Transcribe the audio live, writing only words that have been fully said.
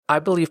I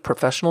believe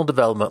professional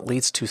development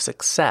leads to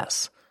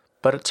success,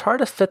 but it's hard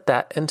to fit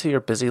that into your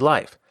busy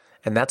life.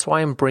 And that's why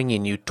I'm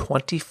bringing you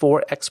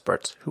 24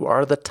 experts who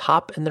are the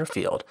top in their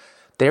field.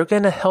 They're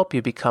going to help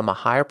you become a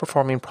higher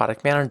performing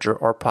product manager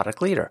or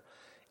product leader.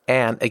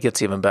 And it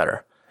gets even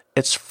better.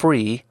 It's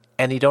free,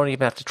 and you don't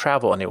even have to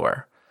travel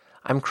anywhere.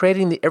 I'm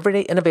creating the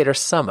Everyday Innovator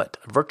Summit,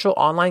 a virtual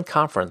online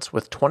conference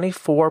with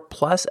 24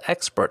 plus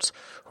experts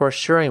who are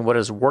sharing what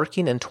is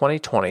working in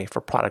 2020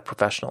 for product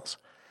professionals.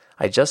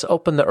 I just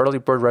opened the early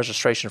bird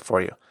registration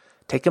for you.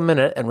 Take a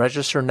minute and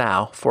register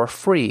now for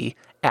free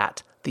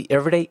at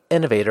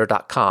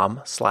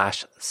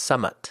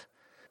theeverydayinnovator.com/summit.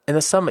 In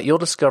the summit, you'll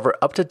discover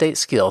up-to-date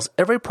skills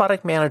every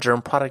product manager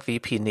and product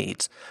VP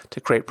needs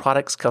to create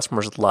products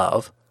customers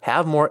love,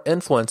 have more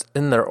influence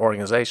in their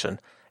organization,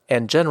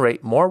 and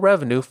generate more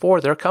revenue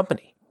for their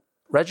company.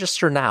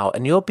 Register now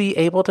and you'll be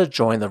able to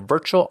join the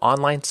virtual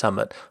online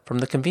summit from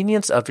the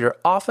convenience of your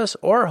office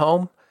or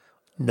home.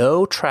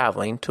 No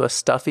traveling to a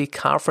stuffy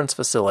conference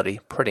facility,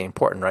 pretty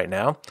important right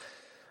now.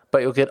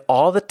 But you'll get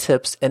all the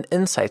tips and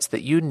insights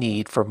that you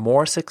need for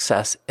more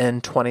success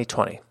in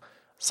 2020.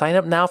 Sign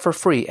up now for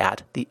free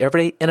at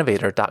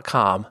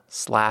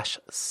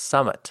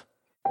theeverydayinnovator.com/summit.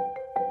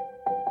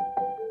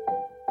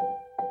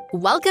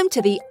 Welcome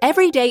to the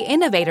Everyday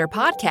Innovator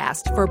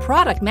podcast for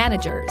product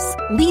managers,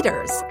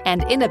 leaders,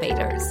 and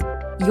innovators.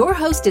 Your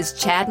host is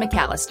Chad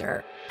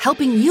McAllister,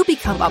 helping you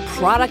become a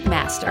product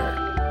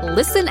master.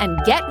 Listen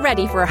and get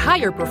ready for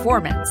higher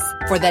performance,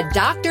 for the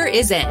doctor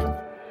is in.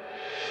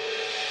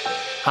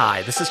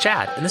 Hi, this is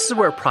Chad, and this is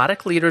where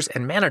product leaders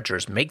and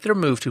managers make their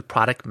move to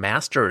product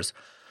masters,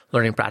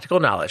 learning practical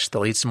knowledge that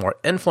leads to more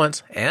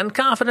influence and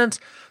confidence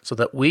so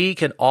that we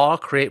can all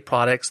create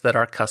products that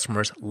our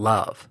customers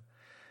love.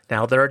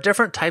 Now, there are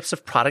different types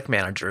of product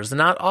managers, and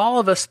not all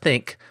of us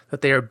think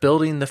that they are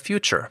building the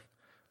future.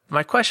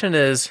 My question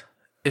is,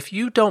 if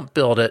you don't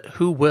build it,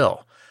 who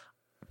will?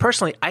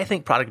 Personally, I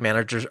think product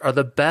managers are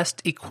the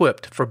best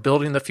equipped for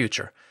building the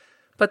future,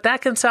 but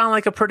that can sound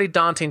like a pretty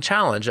daunting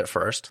challenge at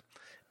first.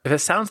 If it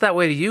sounds that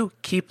way to you,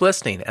 keep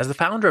listening, as the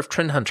founder of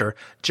TrendHunter,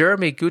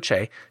 Jeremy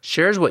Gutsche,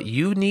 shares what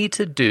you need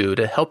to do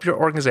to help your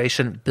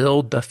organization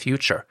build the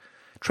future.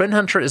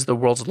 TrendHunter is the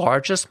world's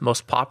largest,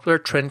 most popular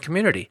trend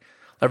community,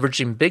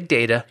 leveraging big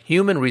data,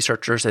 human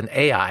researchers, and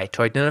AI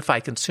to identify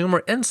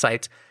consumer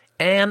insights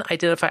and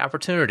identify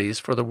opportunities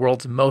for the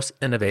world's most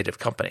innovative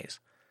companies.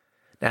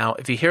 Now,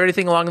 if you hear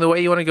anything along the way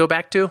you want to go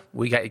back to,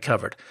 we got you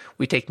covered.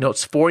 We take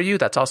notes for you.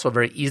 That's also a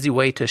very easy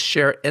way to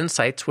share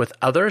insights with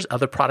others,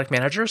 other product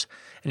managers.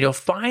 And you'll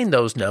find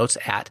those notes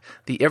at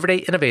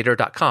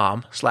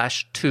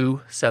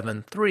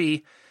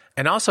theeverydayinnovator.com/273.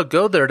 And also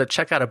go there to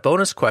check out a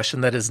bonus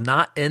question that is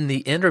not in the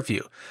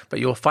interview,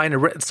 but you'll find a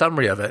written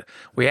summary of it.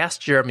 We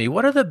asked Jeremy,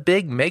 what are the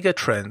big mega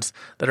trends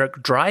that are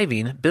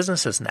driving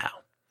businesses now?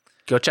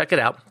 Go check it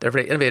out,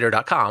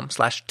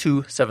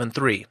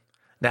 theeverydayinnovator.com/273.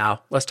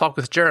 Now, let's talk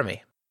with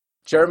Jeremy.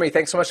 Jeremy,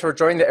 thanks so much for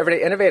joining the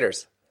Everyday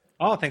Innovators.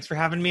 Oh, thanks for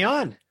having me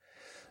on.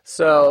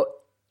 So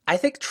I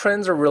think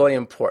trends are really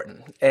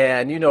important,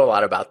 and you know a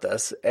lot about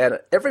this. And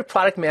every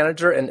product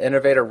manager and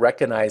innovator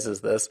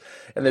recognizes this,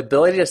 and the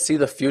ability to see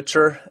the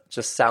future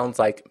just sounds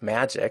like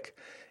magic.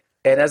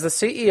 And as the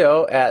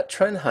CEO at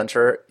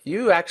TrendHunter,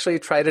 you actually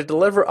try to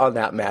deliver on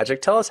that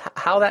magic. Tell us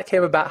how that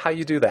came about, how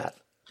you do that.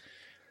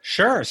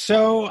 Sure.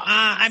 So,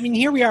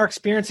 here we are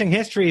experiencing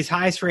history's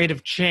highest rate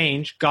of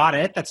change. Got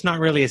it. That's not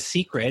really a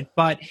secret.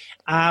 But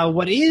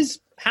what is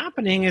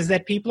happening is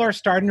that people are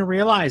starting to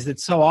realize that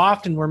so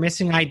often we're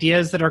missing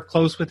ideas that are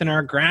close within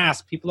our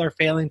grasp. People are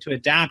failing to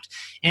adapt.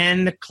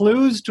 And the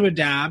clues to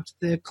adapt,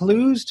 the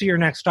clues to your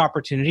next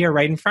opportunity are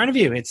right in front of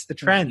you. It's the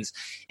trends.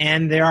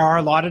 And there are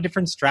a lot of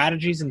different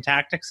strategies and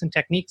tactics and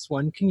techniques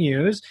one can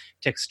use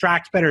to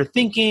extract better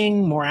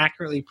thinking, more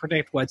accurately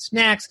predict what's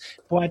next.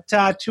 But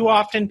too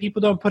often people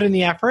don't put in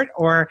the effort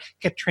or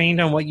get trained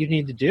on what you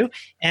need to do.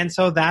 And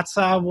so that's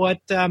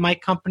what my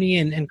company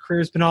and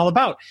career has been all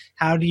about.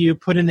 How do you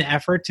put in the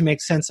effort to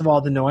make sense of all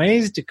the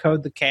noise,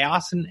 decode the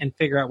chaos, and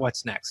figure out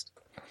what's next?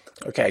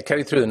 Okay,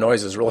 cutting through the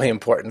noise is really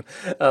important.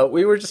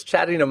 We were just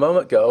chatting a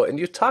moment ago, and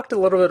you talked a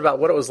little bit about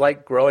what it was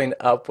like growing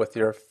up with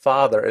your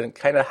father and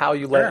kind of how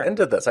you led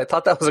into this. I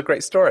thought that was a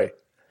great story.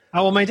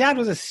 Well, my dad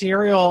was a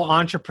serial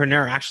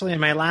entrepreneur. Actually, in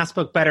my last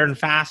book, Better and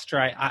Faster,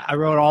 I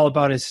wrote all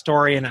about his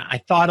story, and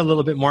I thought a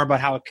little bit more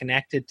about how it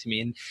connected to me.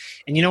 And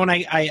you know, when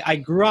I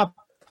grew up,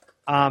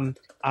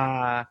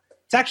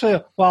 it's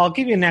actually, well, I'll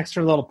give you an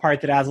extra little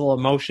part that adds a little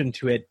emotion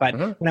to it. But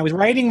when I was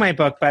writing my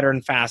book, Better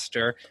and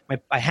Faster,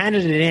 I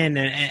handed it in,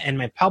 and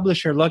my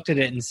publisher looked at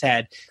it and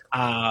said,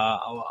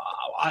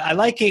 I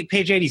like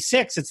page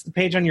 86. It's the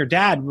page on your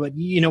dad. But,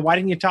 why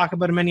didn't you talk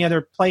about him any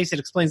other place? It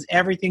explains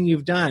everything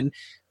you've done.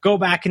 Go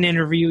back and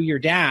interview your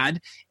dad.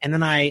 And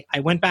then I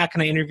went back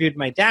and I interviewed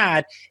my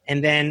dad,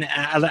 and then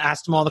I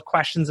asked him all the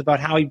questions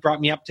about how he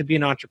brought me up to be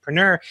an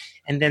entrepreneur.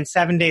 And then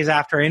 7 days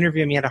after I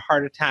interviewed him, he had a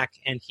heart attack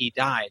and he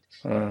died,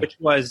 which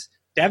was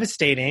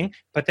devastating.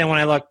 But then when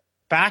I look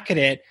back at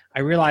it,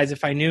 I realized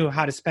if I knew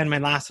how to spend my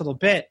last little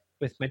bit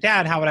with my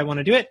dad, how would I want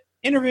to do it?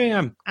 Interviewing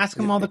him, ask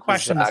him all the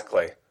questions.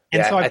 Exactly.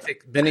 And I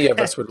think many of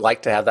us would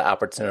like to have the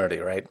opportunity,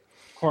 right?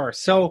 Course.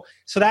 So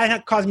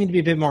that caused me to be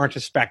a bit more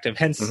introspective,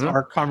 hence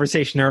our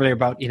conversation earlier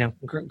about,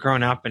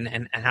 growing up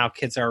and how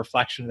kids are a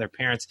reflection of their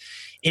parents.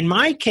 In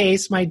my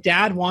case, my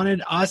dad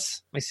wanted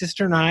us, my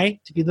sister and I,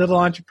 to be little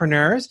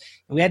entrepreneurs.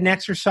 And we had an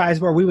exercise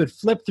where we would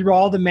flip through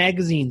all the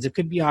magazines. It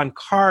could be on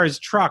cars,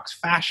 trucks,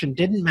 fashion,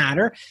 didn't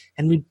matter.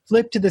 And we'd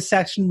flip to the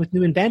section with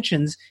new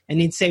inventions, and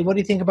he'd say, what do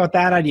you think about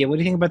that idea? What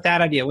do you think about that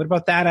idea? What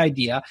about that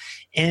idea?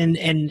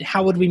 And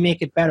how would we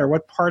make it better?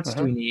 What parts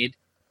do we need?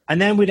 And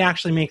then we'd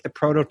actually make the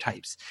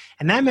prototypes.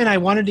 And that meant I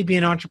wanted to be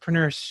an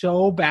entrepreneur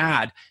so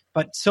bad,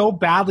 but so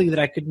badly that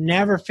I could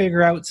never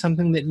figure out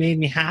something that made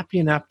me happy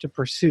enough to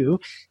pursue.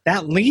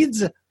 That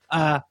leads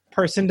a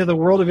person to the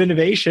world of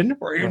innovation,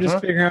 where you're just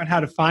figuring out how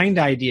to find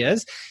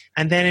ideas.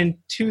 And then in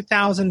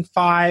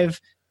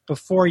 2005,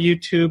 before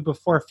YouTube,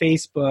 before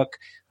Facebook,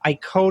 I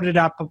coded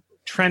up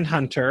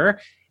TrendHunter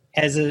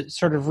as a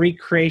sort of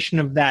recreation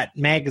of that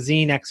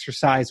magazine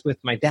exercise with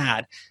my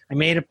dad. I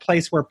made a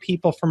place where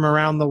people from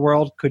around the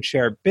world could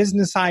share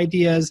business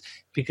ideas,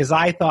 because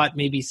I thought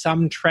maybe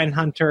some trend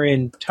hunter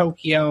in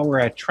Tokyo or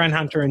a trend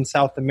hunter in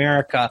South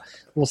America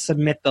will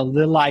submit the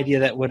little idea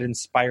that would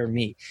inspire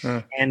me.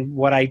 And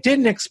what I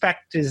didn't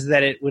expect is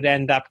that it would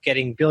end up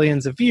getting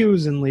billions of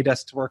views and lead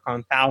us to work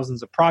on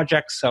thousands of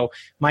projects. So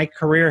my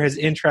career has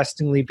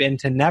interestingly been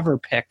to never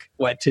pick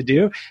what to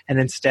do and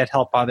instead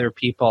help other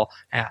people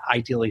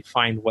ideally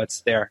find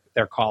what's their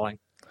calling.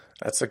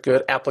 That's a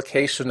good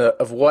application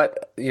of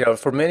what,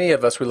 for many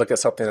of us, we look at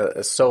something that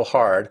is so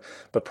hard,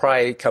 but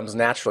probably comes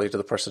naturally to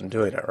the person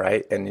doing it,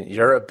 right? And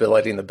your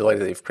ability and the ability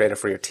that you've created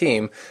for your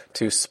team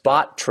to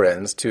spot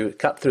trends, to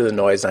cut through the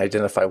noise and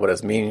identify what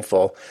is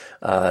meaningful,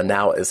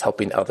 now is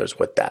helping others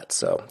with that.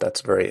 So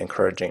that's very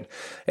encouraging.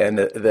 And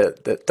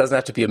that doesn't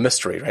have to be a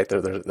mystery, right?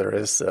 There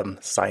is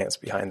science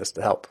behind this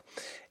to help.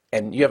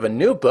 And you have a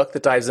new book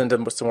that dives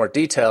into some more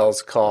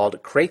details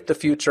called Create the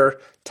Future,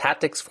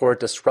 Tactics for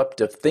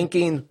Disruptive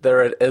Thinking.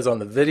 There it is on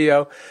the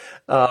video.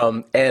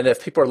 And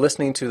if people are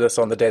listening to this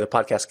on the day the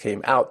podcast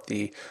came out,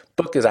 the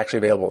book is actually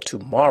available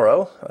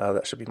tomorrow.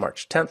 That should be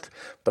March 10th,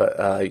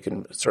 but you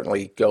can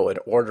certainly go and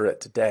order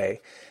it today.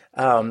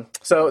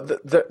 So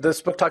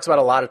this book talks about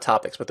a lot of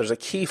topics, but there's a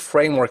key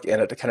framework in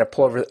it to kind of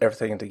pull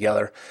everything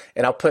together.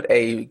 And I'll put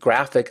a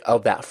graphic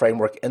of that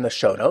framework in the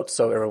show notes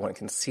so everyone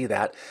can see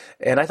that.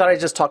 And I thought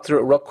I'd just talk through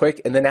it real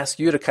quick and then ask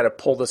you to kind of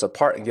pull this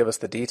apart and give us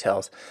the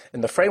details.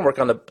 In the framework,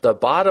 on the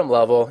bottom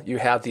level, you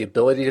have the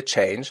ability to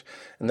change.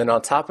 And then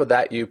on top of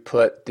that, you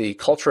put the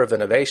culture of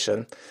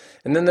innovation.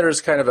 And then there's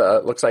kind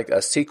of looks like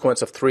a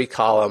sequence of 3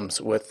 columns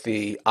with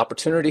the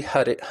opportunity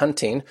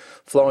hunting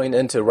flowing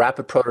into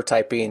rapid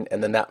prototyping,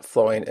 and then that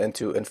flowing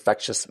into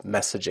infectious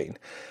messaging.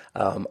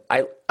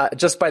 I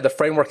just by the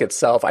framework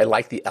itself, I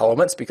like the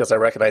elements because I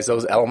recognize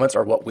those elements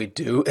are what we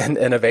do in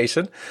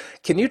innovation.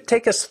 Can you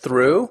take us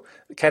through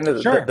kind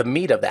of the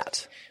meat of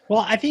that?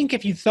 Well, I think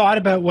if you thought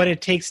about what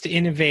it takes to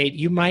innovate,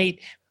 you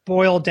might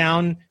boil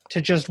down to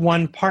just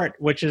one part,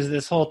 which is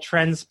this whole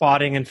trend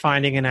spotting and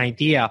finding an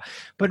idea.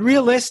 But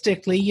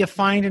realistically, you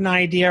find an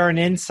idea or an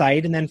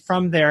insight, and then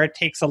from there, it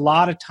takes a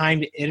lot of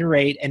time to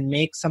iterate and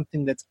make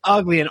something that's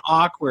ugly and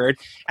awkward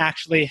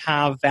actually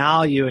have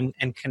value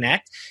and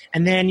connect.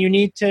 And then you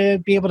need to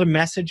be able to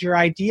message your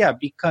idea,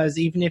 because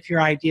even if your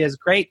idea is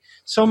great,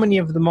 so many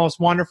of the most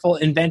wonderful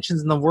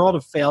inventions in the world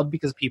have failed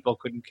because people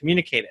couldn't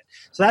communicate it.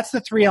 So that's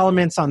the 3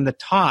 elements on the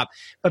top.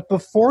 But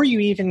before you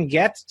even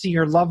get to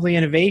your lovely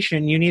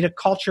innovation, you need a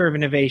culture of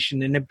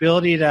innovation, an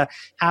ability to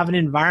have an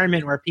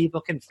environment where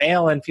people can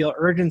fail and feel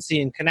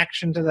urgency and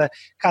connection to the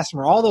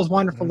customer, all those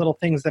wonderful little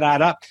things that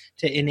add up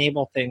to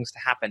enable things to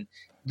happen.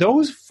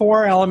 Those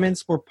 4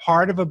 elements were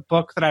part of a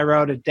book that I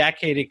wrote a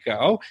decade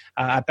ago,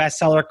 a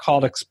bestseller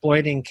called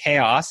Exploiting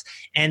Chaos.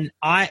 And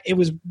it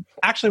was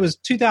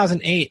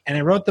 2008, and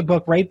I wrote the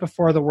book right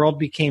before the world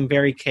became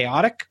very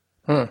chaotic.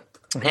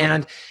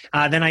 And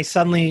then I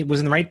suddenly was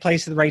in the right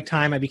place at the right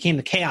time. I became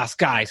the chaos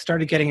guy,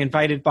 started getting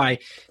invited by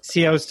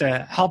CEOs to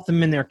help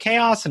them in their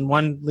chaos, and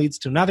one leads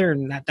to another,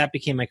 and that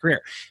became my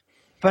career.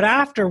 But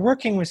after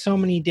working with so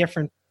many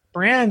different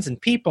brands and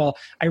people,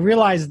 I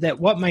realized that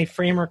what my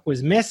framework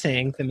was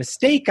missing, the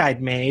mistake I'd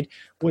made,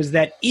 was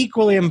that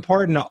equally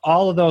important to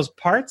all of those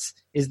parts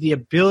is the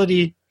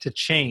ability to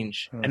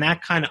change. And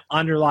that kind of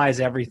underlies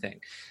everything.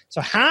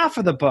 So half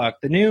of the book,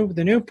 the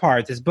new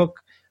part, this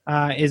book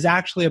is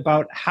actually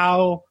about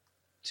how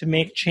to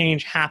make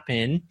change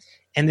happen,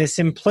 and the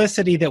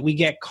simplicity that we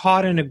get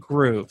caught in a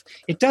groove.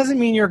 It doesn't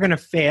mean you're going to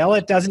fail.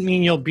 It doesn't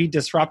mean you'll be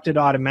disrupted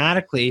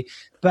automatically.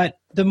 But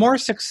the more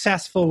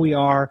successful we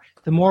are,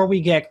 the more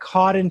we get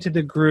caught into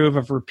the groove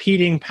of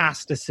repeating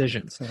past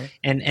decisions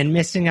and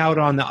missing out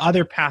on the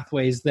other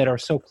pathways that are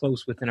so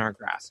close within our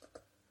grasp.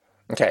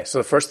 Okay, so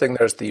the first thing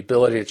there's the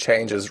ability to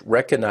change is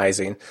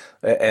recognizing,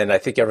 and I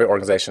think every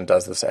organization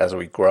does this as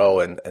we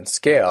grow and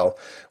scale,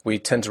 we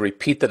tend to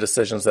repeat the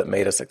decisions that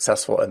made us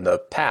successful in the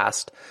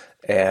past,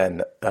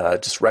 and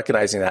just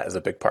recognizing that is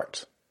a big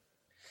part.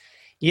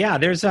 Yeah,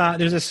 there's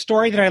a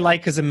story that I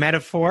like as a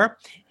metaphor,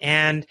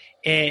 and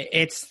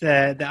It's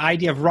the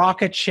idea of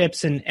rocket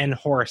ships and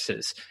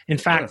horses. In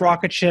fact,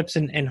 rocket ships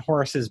and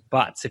horses'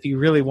 butts, if you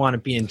really want to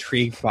be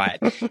intrigued by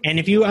it. And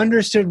if you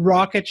understood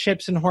rocket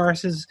ships and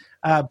horses'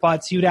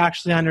 butts, you'd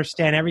actually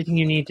understand everything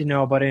you need to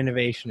know about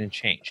innovation and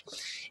change.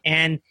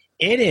 And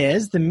it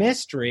is the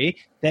mystery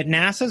that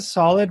NASA's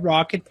solid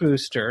rocket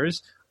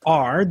boosters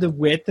are the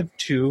width of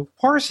two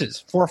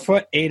horses, 4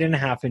 foot,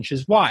 8.5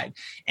 inches wide.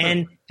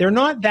 And they're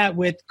not that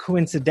width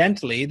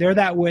coincidentally, they're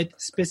that width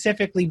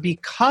specifically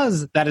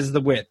because that is the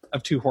width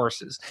of two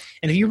horses.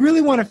 And if you really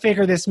want to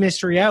figure this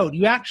mystery out,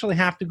 you actually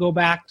have to go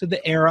back to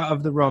the era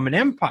of the Roman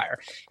Empire.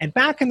 And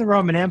back in the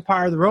Roman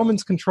Empire, the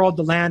Romans controlled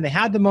the land, they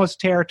had the most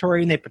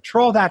territory, and they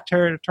patrolled that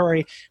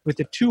territory with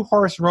the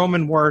two-horse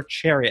Roman war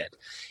chariot.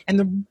 And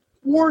the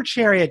war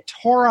chariot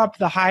tore up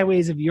the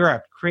highways of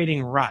Europe,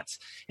 creating ruts.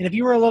 And if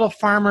you were a little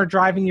farmer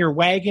driving your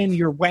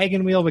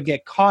wagon wheel would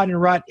get caught in a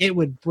rut, it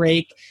would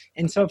break.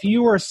 And so if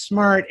you were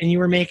smart and you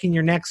were making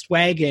your next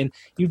wagon,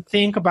 you'd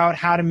think about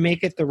how to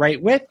make it the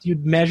right width.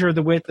 You'd measure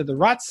the width of the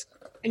ruts,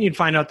 and you'd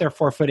find out they're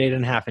 4 foot,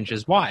 8.5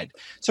 inches wide.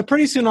 So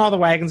pretty soon all the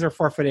wagons are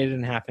 4 foot,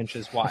 8.5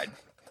 inches wide.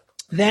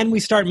 Then we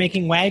start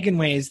making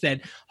wagonways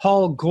that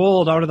haul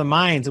gold out of the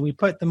mines, and we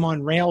put them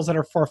on rails that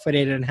are 4 foot,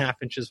 8.5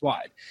 inches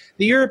wide.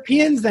 The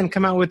Europeans then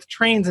come out with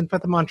trains and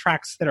put them on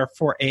tracks that are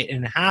 4,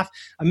 8.5.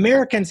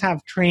 Americans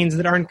have trains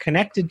that aren't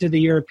connected to the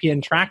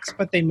European tracks,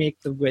 but they make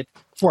the width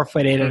 4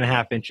 foot,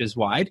 8.5 inches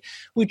wide.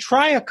 We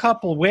try a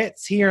couple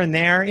widths here and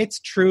there. It's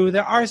true,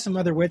 there are some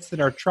other widths that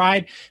are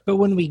tried, but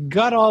when we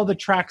gut all the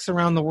tracks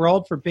around the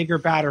world for bigger,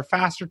 badder,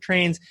 faster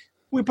trains,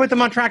 we put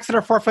them on tracks that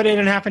are 4 foot,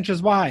 8.5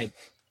 inches wide.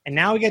 And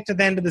now we get to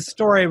the end of the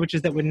story, which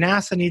is that when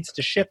NASA needs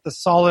to ship the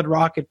solid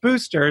rocket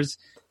boosters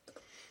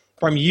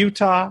from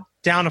Utah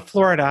down to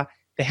Florida,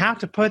 they have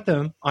to put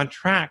them on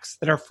tracks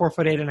that are 4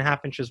 foot, 8.5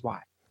 inches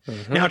wide.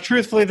 Mm-hmm. Now,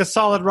 truthfully, the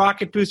solid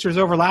rocket boosters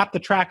overlap the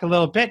track a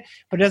little bit,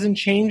 but it doesn't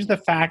change the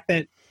fact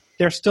that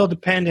they're still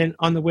dependent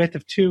on the width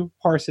of two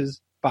horses'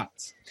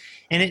 butts.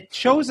 And it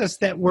shows us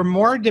that we're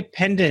more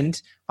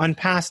dependent on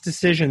past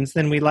decisions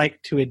than we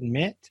like to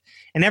admit.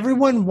 And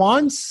everyone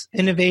wants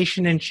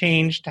innovation and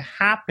change to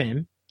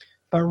happen,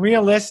 but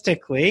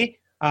realistically,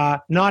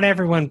 not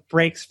everyone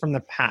breaks from the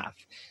path.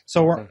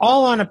 So we're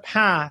all on a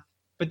path,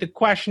 but the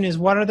question is,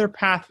 what other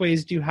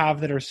pathways do you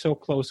have that are so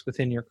close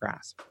within your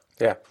grasp?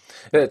 Yeah,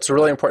 it's a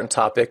really important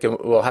topic, and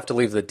we'll have to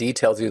leave the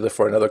details either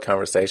for another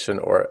conversation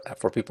or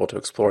for people to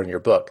explore in your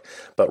book.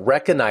 But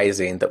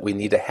recognizing that we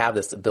need to have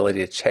this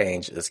ability to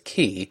change is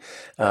key.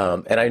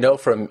 And I know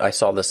I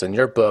saw this in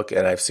your book,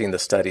 and I've seen the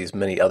studies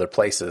many other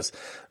places,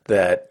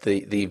 that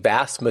the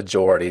vast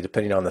majority,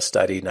 depending on the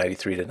study,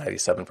 93 to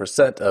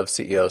 97% of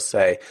CEOs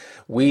say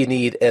we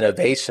need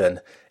innovation.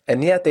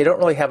 And yet they don't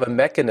really have a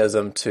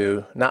mechanism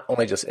to not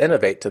only just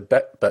innovate,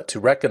 but to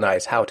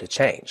recognize how to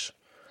change.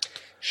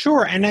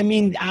 Sure. And I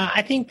mean,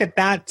 I think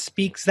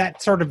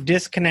that sort of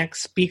disconnect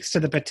speaks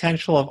to the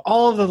potential of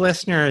all of the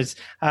listeners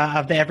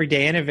of the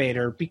Everyday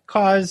Innovator,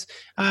 because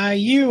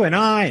you and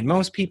I and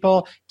most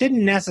people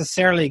didn't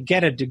necessarily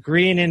get a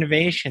degree in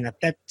innovation.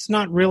 That's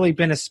not really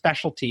been a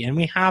specialty. And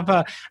we have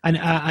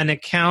an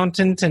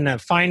accountant and a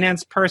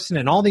finance person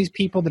and all these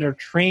people that are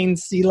trained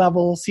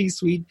C-level,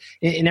 C-suite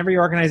in every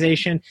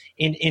organization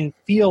in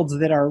fields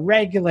that are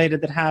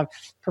regulated, that have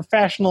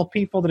professional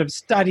people that have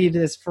studied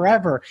this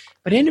forever.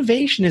 But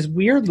innovation is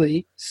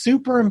weirdly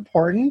super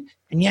important,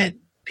 and yet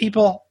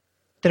people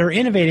that are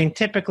innovating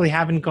typically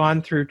haven't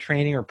gone through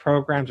training or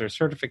programs or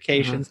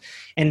certifications.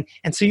 Mm-hmm.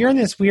 And so you're in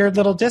this weird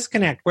little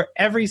disconnect where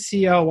every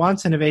CEO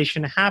wants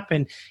innovation to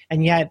happen,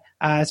 and yet,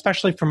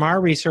 especially from our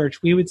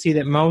research, we would see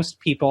that most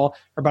people,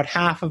 or about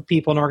half of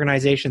people in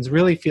organizations,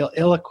 really feel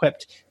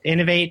ill-equipped to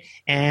innovate,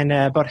 and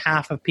about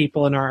half of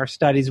people in our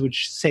studies would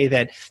say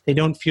that they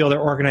don't feel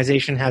their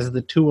organization has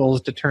the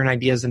tools to turn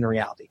ideas into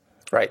reality.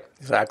 Right,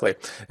 exactly.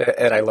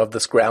 And I love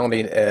this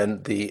grounding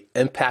and the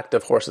impact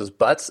of horses'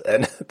 butts.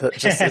 And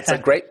it's a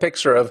great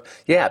picture of,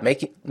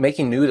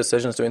 making new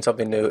decisions, doing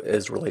something new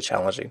is really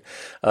challenging.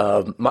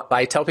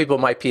 I tell people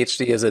my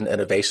PhD is in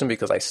innovation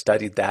because I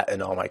studied that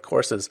in all my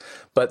courses.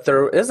 But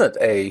there isn't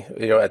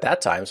at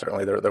that time,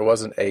 certainly, there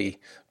wasn't a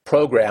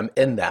program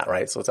in that,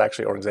 right? So it's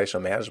actually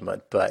organizational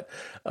management. But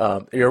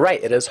you're right,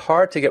 it is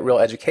hard to get real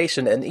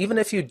education. And even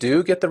if you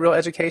do get the real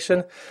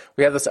education,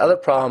 we have this other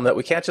problem that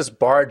we can't just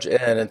barge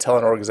in and tell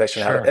an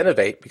organization how to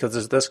innovate, because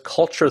there's this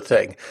culture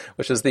thing,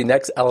 which is the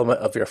next element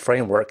of your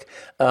framework.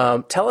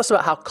 Tell us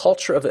about how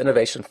culture of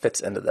innovation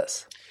fits into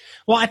this.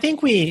 Well, I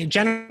think we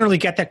generally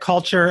get that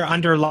culture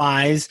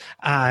underlies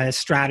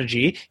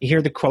strategy. You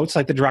hear the quotes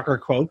like the Drucker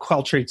quote,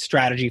 culture eats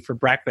strategy for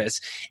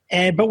breakfast.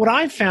 But what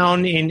I've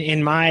found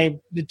in my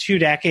 2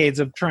 decades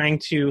of trying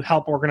to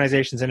help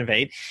organizations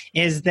innovate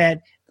is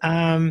that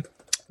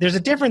there's a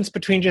difference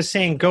between just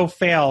saying go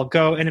fail,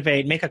 go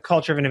innovate, make a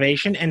culture of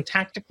innovation, and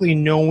tactically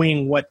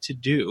knowing what to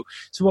do.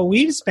 So what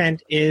we've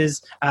spent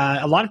is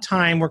a lot of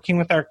time working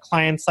with our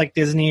clients like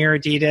Disney or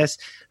Adidas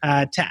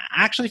to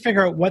actually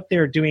figure out what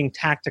they're doing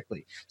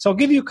tactically. So I'll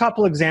give you a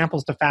couple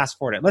examples to fast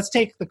forward it. Let's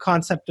take the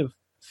concept of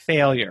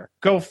failure.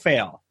 Go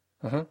fail.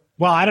 Mm-hmm.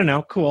 well, I don't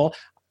know, cool.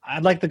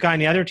 I'd like the guy on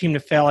the other team to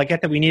fail. I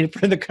get that we need it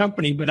for the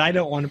company, but I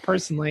don't want to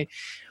personally.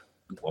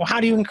 Well, how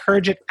do you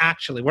encourage it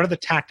actually? What are the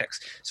tactics?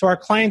 So our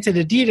clients at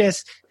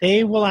Adidas,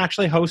 they will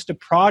actually host a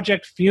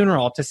project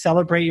funeral to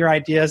celebrate your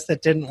ideas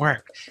that didn't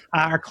work.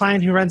 Our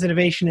client who runs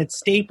innovation at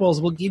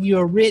Staples will give you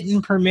a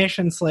written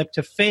permission slip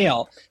to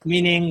fail,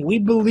 meaning we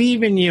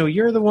believe in you.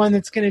 You're the one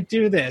that's going to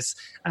do this.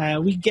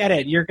 We get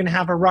it. You're going to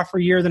have a rougher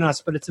year than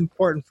us, but it's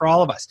important for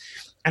all of us.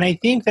 And I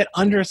think that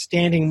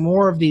understanding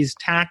more of these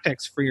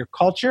tactics for your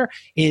culture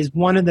is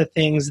one of the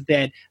things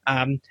that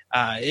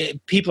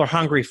people are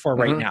hungry for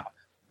right now.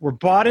 We're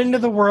bought into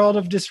the world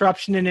of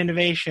disruption and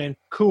innovation.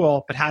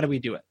 Cool, but how do we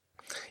do it?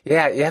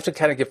 Yeah, you have to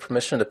kind of give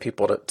permission to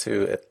people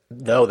to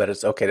know that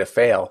it's okay to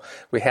fail.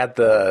 We had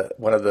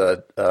one of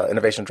the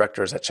innovation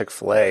directors at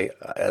Chick-fil-A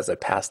as a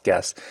past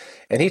guest,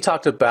 and he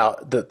talked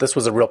about that this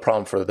was a real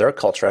problem for their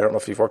culture. I don't know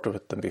if you've worked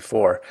with them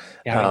before.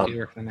 Yeah, we do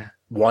work on that.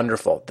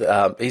 Wonderful.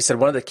 He said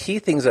one of the key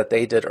things that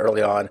they did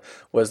early on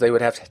was they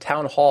would have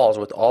town halls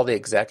with all the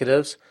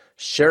executives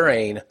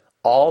sharing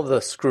all the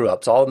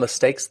screw-ups, all the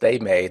mistakes they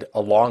made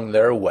along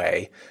their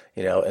way,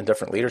 in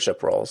different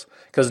leadership roles,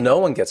 because no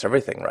one gets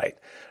everything right.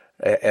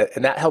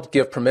 And that helped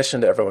give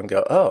permission to everyone to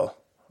go, oh,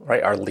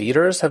 right, our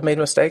leaders have made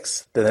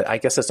mistakes, then I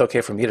guess it's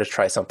okay for me to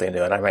try something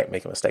new, and I might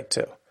make a mistake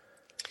too.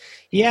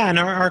 Yeah, and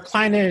our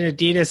client at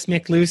Adidas,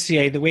 Mick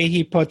Lucier, the way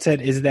he puts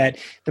it is that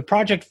the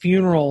project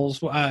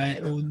funerals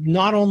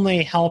not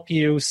only help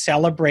you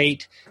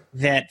celebrate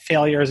that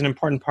failure is an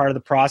important part of the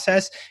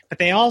process, but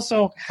they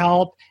also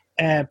help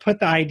put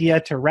the idea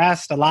to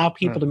rest, allow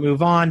people to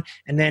move on,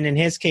 and then in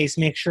his case,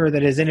 make sure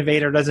that his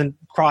innovator doesn't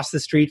cross the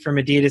street from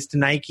Adidas to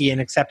Nike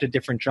and accept a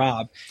different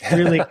job.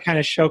 Really kind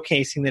of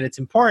showcasing that it's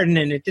important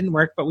and it didn't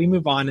work, but we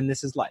move on and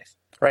this is life.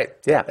 Right.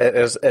 Yeah.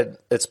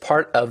 It's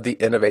part of the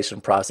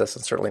innovation process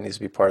and certainly needs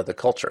to be part of the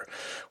culture.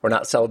 We're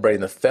not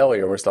celebrating the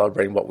failure. We're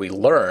celebrating what we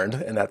learned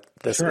and that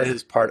this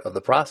is part of the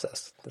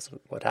process. This is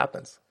what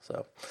happens.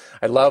 So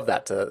I love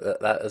that.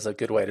 That is a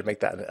good way to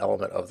make that an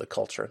element of the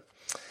culture.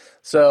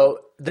 So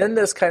then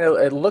this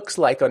it looks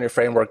like on your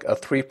framework a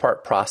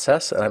 3-part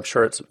process, and I'm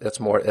sure it's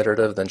more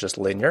iterative than just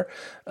linear,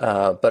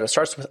 but it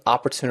starts with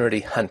opportunity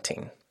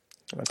hunting.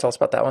 You want to tell us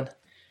about that one?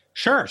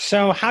 Sure.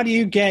 So how do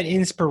you get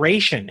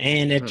inspiration?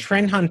 And at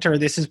TrendHunter,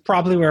 this is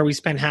probably where we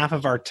spend half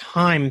of our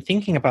time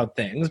thinking about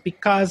things,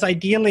 because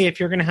ideally, if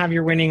you're going to have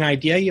your winning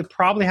idea, you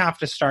probably have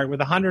to start with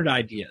 100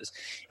 ideas.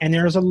 And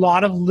there's a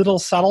lot of little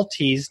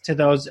subtleties to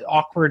those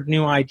awkward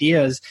new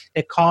ideas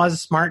that cause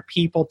smart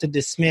people to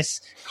dismiss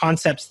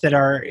concepts that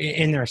are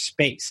in their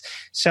space.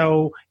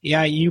 So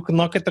yeah, you can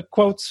look at the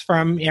quotes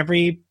from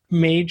every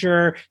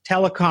major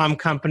telecom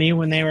company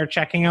when they were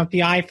checking out the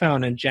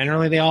iPhone, and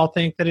generally they all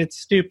think that it's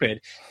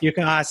stupid. You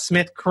can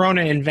Smith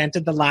Corona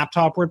invented the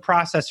laptop word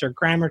processor,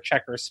 grammar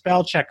checker,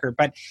 spell checker,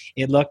 but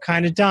it looked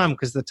kind of dumb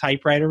because the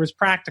typewriter was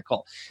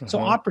practical. So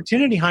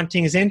opportunity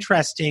hunting is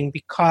interesting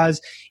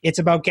because it's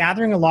about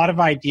gathering a lot of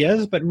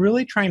ideas, but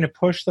really trying to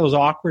push those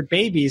awkward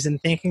babies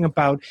and thinking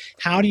about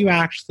how do you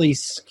actually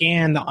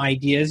scan the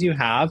ideas you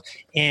have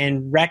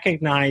and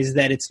recognize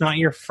that it's not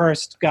your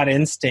first gut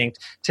instinct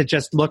to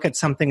just look at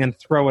something and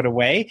throw it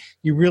away.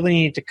 You really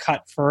need to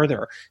cut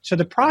further. So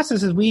the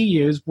processes we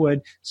use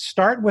would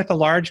start with a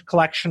large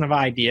collection of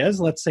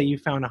ideas. Let's say you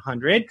found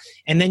 100,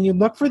 and then you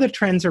look for the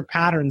trends or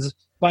patterns,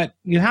 but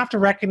you have to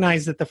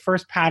recognize that the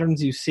first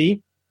patterns you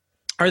see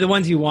are the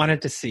ones you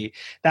wanted to see.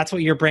 That's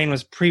what your brain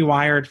was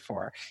pre-wired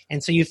for.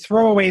 And so you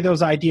throw away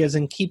those ideas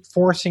and keep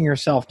forcing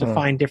yourself to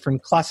find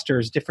different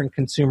clusters, different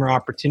consumer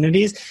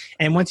opportunities.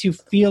 And once you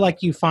feel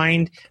like you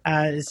find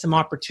some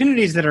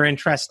opportunities that are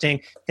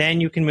interesting,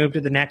 then you can move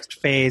to the next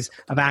phase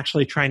of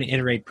actually trying to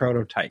iterate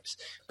prototypes.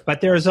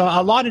 But there's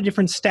a lot of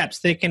different steps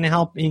that can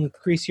help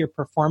increase your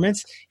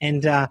performance.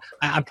 And I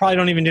probably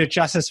don't even do it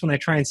justice when I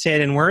try and say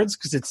it in words,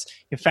 because it's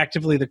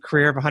effectively the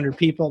career of 100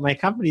 people at my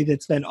company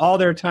that spend all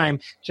their time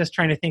just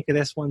trying to think of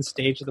this one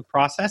stage of the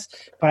process.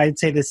 But I'd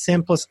say the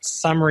simplest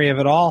summary of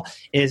it all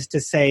is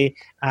to say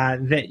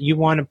that you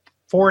want to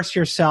force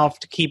yourself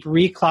to keep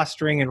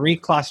reclustering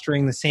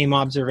the same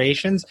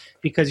observations,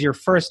 because your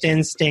first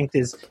instinct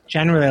is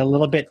generally a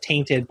little bit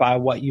tainted by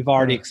what you've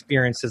already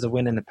experienced as a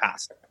win in the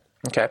past.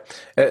 Okay.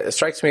 It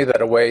strikes me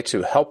that a way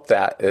to help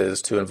that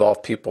is to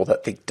involve people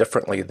that think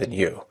differently than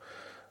you.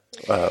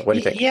 What do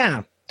you think?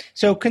 Yeah.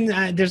 So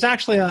there's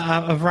actually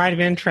a variety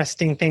of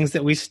interesting things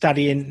that we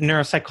study in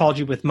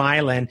neuropsychology with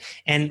myelin.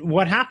 And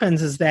what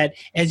happens is that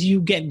as you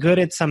get good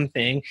at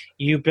something,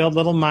 you build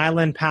little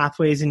myelin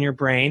pathways in your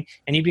brain,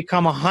 and you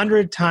become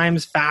 100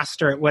 times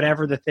faster at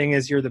whatever the thing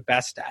is you're the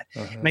best at.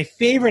 My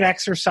favorite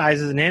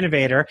exercise as an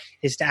innovator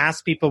is to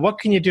ask people, what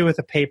can you do with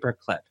a paper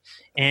clip?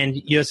 And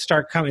you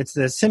start coming. It's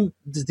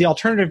the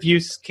alternative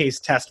use case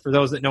test for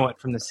those that know it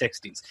from the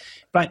 60s.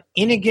 But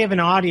in a given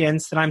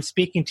audience that I'm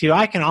speaking to,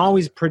 I can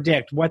always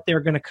predict what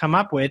they're going to come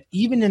up with,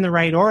 even in the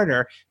right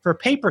order, for a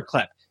paper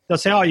clip. They'll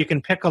say, oh, you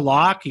can pick a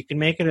lock, you can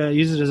make it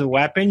use it as a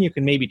weapon, you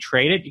can maybe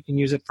trade it, you can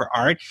use it for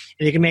art,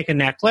 and you can make a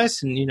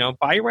necklace and,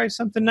 buy your wife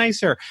something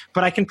nicer.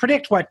 But I can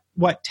predict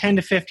what 10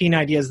 to 15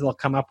 ideas they'll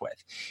come up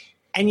with.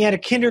 And yet a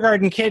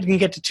kindergarten kid can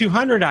get to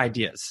 200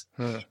 ideas.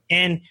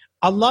 And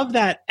I love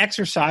that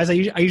exercise. I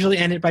usually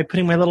end it by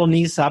putting my little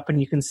niece up, and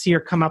you can see her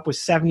come up with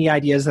 70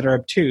 ideas that are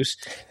obtuse.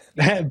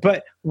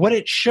 But what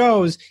it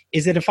shows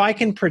is that if I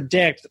can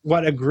predict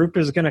what a group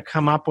is going to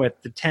come up with,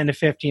 the 10 to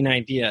 15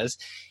 ideas,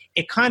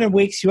 it kind of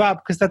wakes you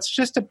up because that's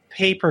just a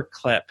paper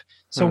clip.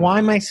 So why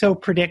am I so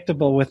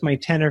predictable with my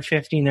 10 or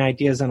 15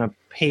 ideas on a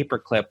paper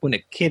clip when a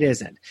kid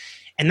isn't?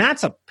 And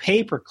that's a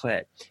paper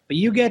clip. But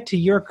you get to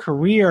your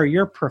career,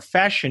 your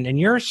profession, and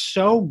you're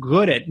so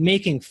good at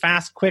making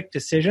fast, quick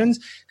decisions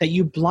that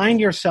you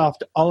blind yourself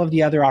to all of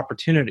the other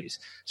opportunities.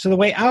 So the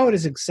way out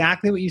is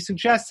exactly what you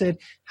suggested.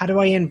 How do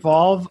I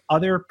involve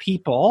other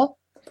people?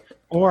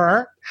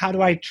 Or how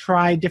do I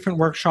try different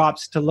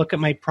workshops to look at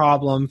my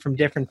problem from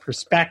different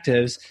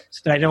perspectives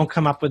so that I don't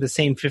come up with the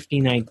same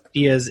 15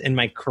 ideas in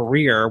my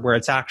career where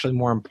it's actually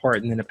more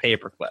important than a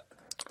paperclip?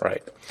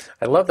 Right.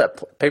 I love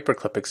that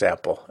paperclip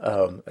example.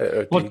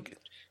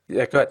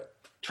 Yeah, go ahead.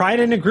 Try it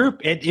in a group.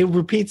 It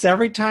repeats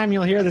every time.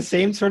 You'll hear the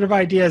same sort of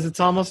ideas.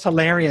 It's almost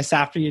hilarious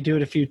after you do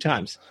it a few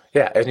times.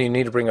 Yeah, and you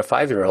need to bring a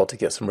 5-year-old to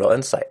get some real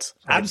insights.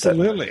 Right?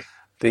 Absolutely.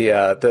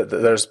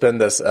 There's been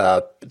this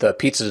the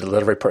pizza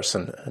delivery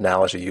person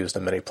analogy used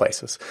in many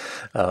places,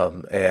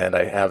 and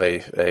I have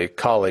a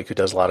colleague who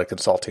does a lot of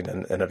consulting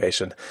and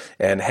innovation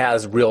and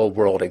has real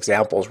world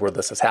examples where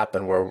this has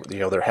happened, where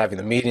they're having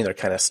the meeting, they're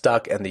kind of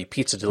stuck, and the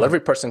pizza delivery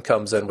person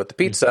comes in with the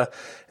pizza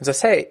and says,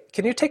 "Hey,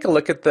 can you take a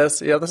look at this?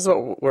 This is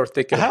what we're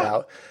thinking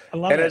about." I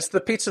love it. It's the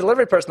pizza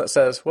delivery person that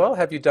says, "Well,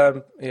 have you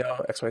done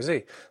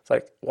XYZ?" It's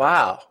like,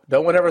 wow,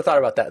 no one ever thought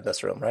about that in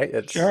this room,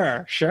 right?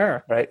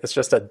 Sure. Right. It's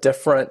just a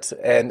different,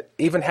 and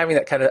even having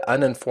that kind of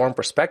uninformed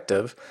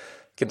perspective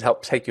can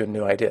help take you in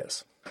new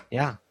ideas.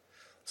 Yeah.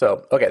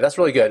 So, okay, that's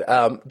really good.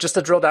 Just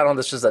to drill down on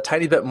this just a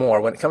tiny bit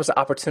more, when it comes to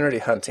opportunity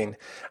hunting,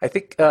 I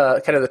think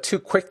kind of the two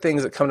quick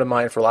things that come to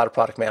mind for a lot of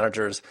product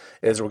managers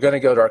is we're going to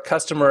go to our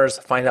customers,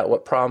 find out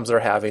what problems they're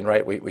having,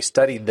 right? We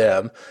study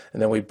them,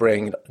 and then we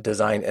bring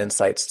design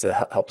insights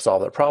to help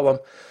solve their problem.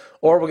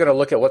 Or we're going to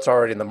look at what's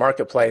already in the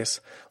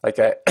marketplace. Like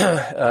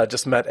I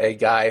just met a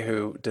guy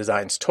who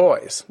designs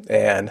toys,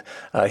 and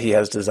he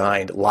has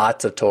designed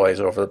lots of toys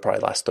over the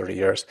probably last 30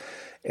 years.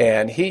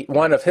 And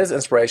one of his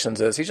inspirations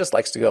is he just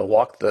likes to go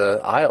walk the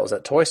aisles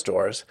at toy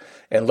stores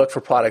and look for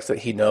products that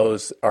he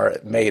knows are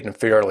made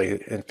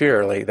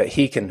inferiorly that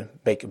he can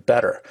make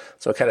better.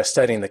 So kind of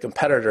studying the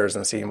competitors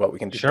and seeing what we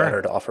can do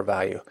better to offer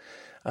value.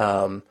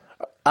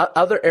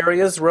 Other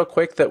areas real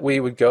quick that we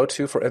would go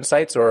to for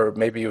insights, or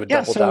maybe you would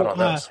double down on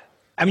those?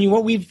 I mean,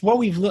 what we've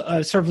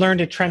sort of learned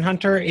at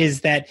TrendHunter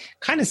is that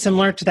kind of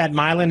similar to that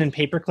myelin and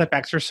paperclip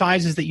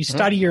exercise is that you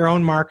study your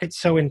own market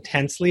so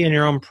intensely and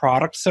your own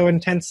product so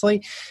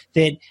intensely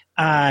that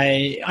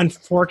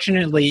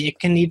unfortunately it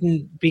can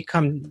even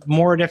become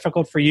more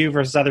difficult for you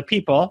versus other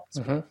people,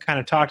 as we kind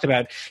of talked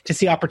about, to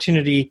see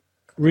opportunity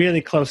really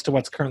close to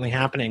what's currently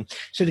happening.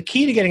 So the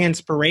key to getting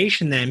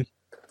inspiration then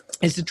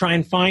is to try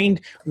and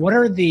find what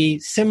are the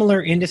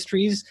similar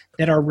industries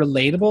that are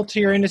relatable to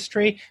your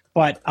industry,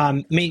 but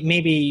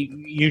maybe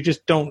you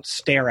just don't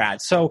stare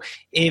at. So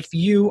if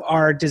you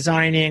are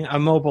designing a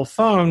mobile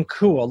phone,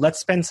 cool, let's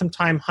spend some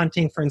time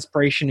hunting for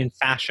inspiration in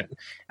fashion.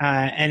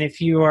 And if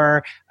you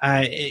are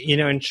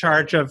in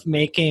charge of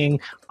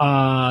making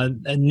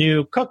a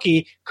new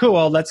cookie,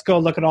 cool, let's go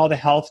look at all the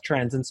health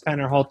trends and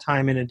spend our whole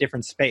time in a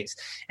different space.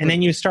 And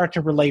then you start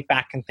to relate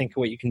back and think of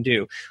what you can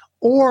do.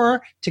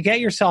 Or to get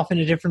yourself in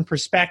a different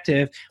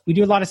perspective, we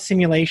do a lot of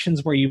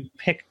simulations where you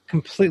pick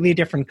completely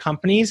different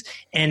companies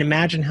and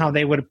imagine how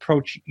they would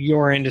approach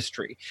your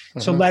industry.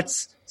 So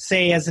let's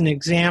say, as an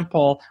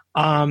example,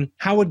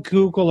 how would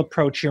Google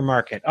approach your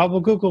market? Oh, well,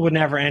 Google would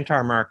never enter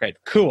our market.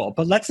 Cool.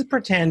 But let's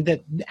pretend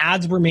that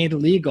ads were made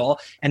illegal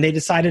and they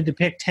decided to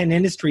pick 10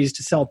 industries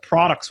to sell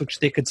products, which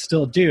they could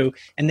still do,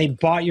 and they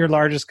bought your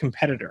largest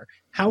competitor.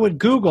 How would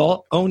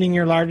Google, owning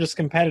your largest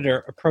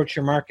competitor, approach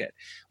your market?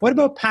 What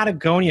about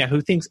Patagonia, who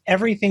thinks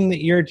everything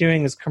that you're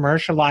doing is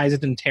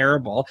commercialized and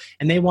terrible,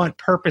 and they want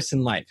purpose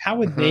in life? How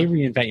would they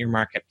reinvent your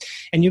market?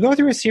 And you go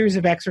through a series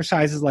of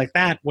exercises like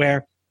that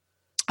where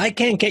I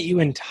can't get you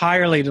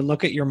entirely to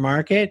look at your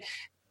market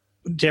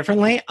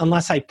differently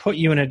unless I put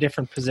you in a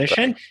different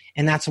position,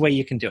 and that's the way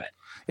you can do it.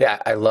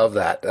 Yeah, I love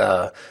that.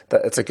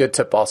 It's a good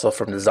tip also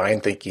from design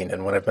thinking.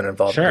 And when I've been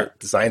involved in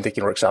design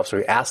thinking workshops,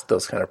 we ask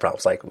those kind of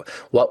problems, like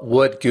what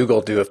would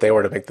Google do if they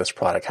were to make this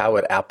product? How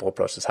would Apple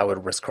approach this? How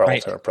would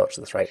Ritz-Carlton approach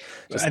this, right?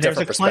 Just There's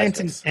a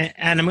client,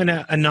 and I'm going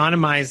to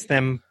anonymize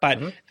them, but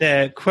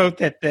the quote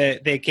that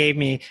they gave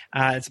me,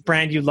 it's a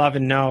brand you love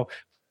and know,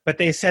 but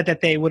they said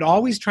that they would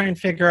always try and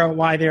figure out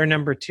why they're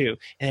number two.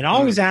 And they'd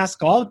always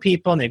ask all the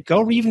people, and they'd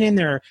go even in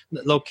their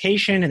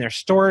location and their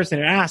stores,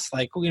 and they'd ask,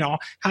 like,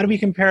 how do we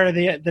compare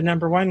to the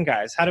number one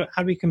guys? How do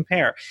we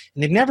compare?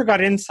 And they never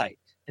got insight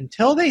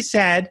until they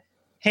said,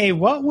 hey,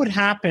 what would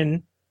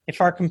happen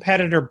if our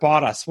competitor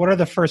bought us? What are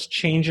the first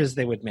changes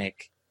they would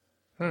make?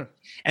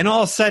 And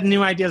all of a sudden,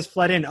 new ideas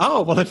flood in.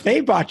 Oh, well, if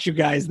they bought you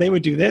guys, they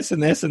would do this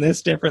and this and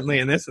this differently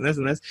and this and this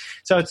and this.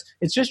 So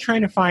it's just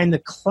trying to find the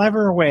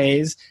clever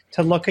ways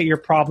to look at your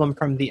problem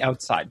from the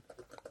outside.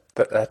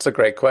 That's a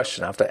great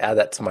question. I have to add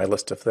that to my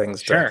list of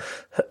things. Sure.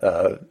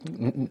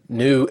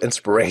 New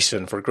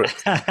inspiration for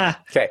groups.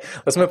 Okay,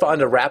 let's move on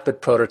to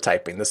rapid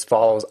prototyping. This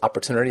follows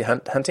opportunity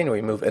hunting.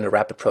 We move into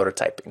rapid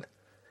prototyping.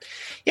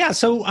 Yeah,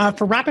 so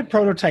for rapid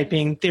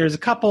prototyping, there's a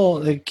couple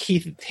of key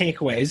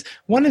takeaways.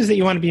 One is that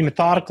you want to be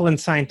methodical and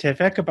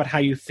scientific about how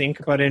you think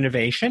about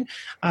innovation.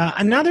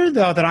 Another,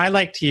 though, that I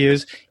like to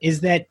use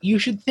is that you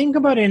should think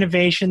about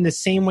innovation the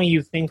same way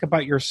you think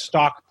about your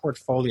stock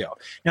portfolio.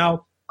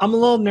 Now, I'm a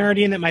little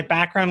nerdy in that my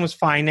background was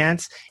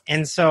finance,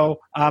 and so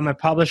my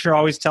publisher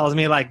always tells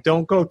me, like,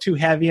 don't go too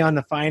heavy on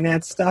the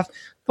finance stuff.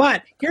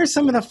 But here's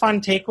some of the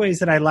fun takeaways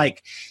that I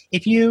like.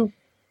 If you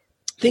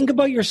think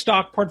about your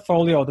stock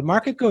portfolio, the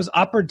market goes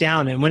up or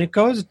down, and when it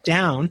goes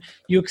down,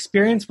 you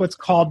experience what's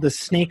called the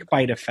snake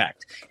bite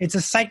effect. It's a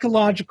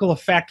psychological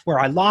effect where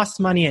I lost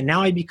money and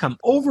now I become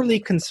overly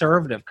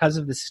conservative because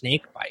of the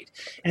snake bite.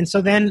 And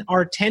so then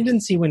our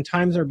tendency when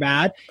times are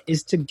bad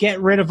is to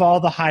get rid of all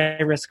the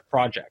high-risk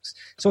projects.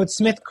 So at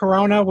Smith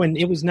Corona, when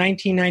it was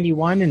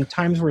 1991 and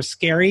times were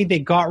scary, they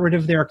got rid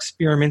of their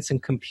experiments in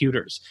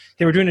computers.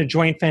 They were doing a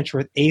joint venture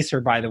with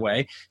Acer, by the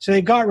way. So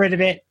they got rid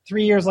of it.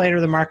 3 years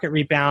later, the market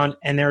rebounded,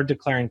 and they're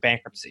declaring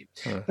bankruptcy.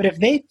 But if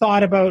they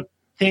thought about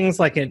things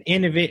like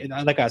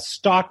like a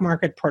stock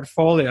market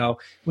portfolio,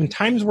 when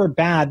times were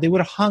bad, they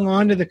would have hung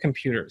on to the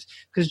computers.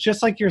 Because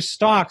just like your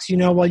stocks,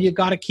 you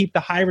got to keep the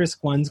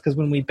high-risk ones because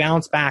when we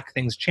bounce back,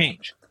 things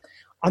change.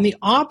 On the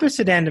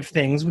opposite end of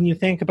things, when you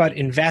think about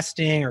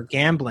investing or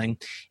gambling,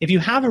 if you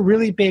have a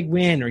really big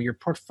win or your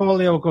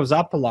portfolio goes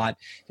up a lot,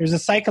 there's a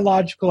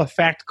psychological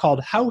effect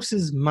called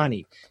house's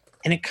money.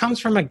 And it comes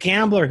from a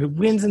gambler who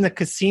wins in the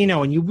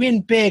casino, and you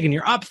win big and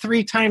you're up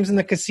 3 times in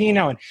the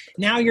casino, and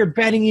now you're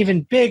betting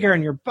even bigger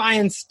and you're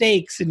buying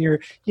stakes and you're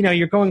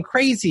going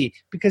crazy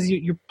because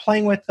you're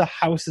playing with the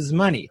house's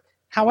money.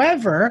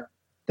 However,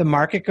 the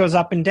market goes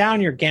up and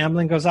down, your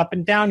gambling goes up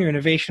and down, your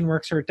innovation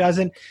works or it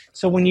doesn't.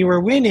 So when you were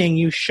winning,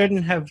 you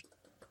shouldn't have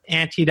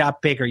anteed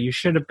up bigger. You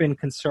should have been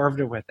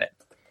conservative with it.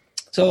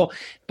 So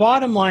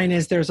bottom line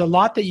is there's a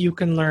lot that you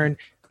can learn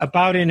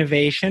about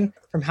innovation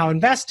from how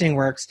investing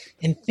works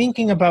and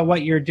thinking about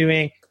what you're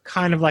doing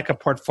kind of like a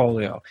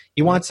portfolio.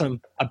 You want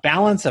a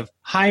balance of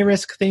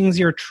high-risk things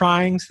you're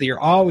trying so that you're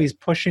always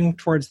pushing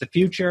towards the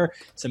future,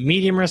 some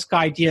medium-risk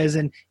ideas,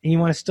 and you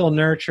want to still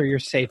nurture your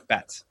safe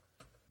bets.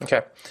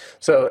 Okay.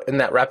 So in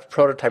that rapid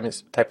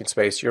prototyping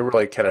space, you're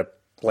really kind of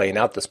laying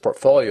out this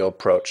portfolio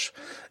approach.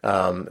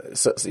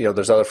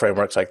 There's other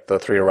frameworks like the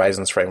Three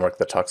Horizons framework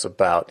that talks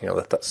about,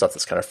 the stuff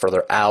that's kind of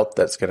further out,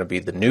 that's going to be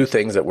the new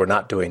things that we're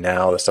not doing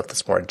now, the stuff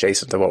that's more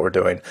adjacent to what we're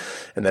doing,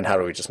 and then how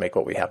do we just make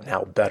what we have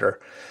now better?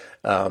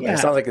 And it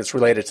sounds like it's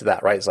related to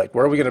that, right? It's like,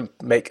 where are we going to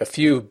make a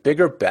few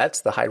bigger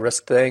bets, the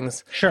high-risk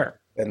things? Sure.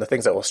 And the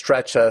things that will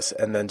stretch us,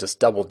 and then just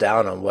double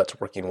down on what's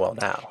working well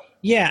now.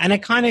 Yeah, and I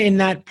kind of, in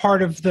that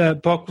part of the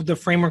book, the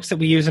frameworks that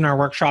we use in our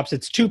workshops,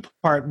 it's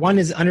 2-part. One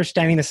is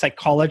understanding the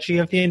psychology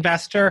of the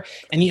investor,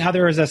 and the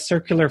other is a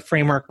circular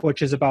framework,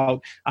 which is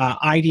about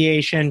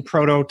ideation,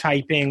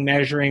 prototyping,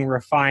 measuring,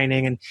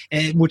 refining,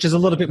 and which is a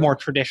little bit more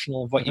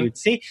traditional of what you'd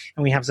see.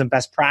 And we have some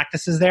best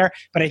practices there.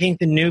 But I think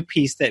the new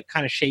piece that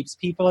kind of shapes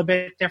people a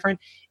bit different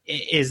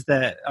is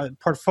the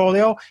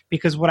portfolio,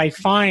 because what I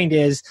find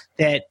is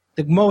that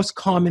the most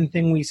common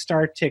thing we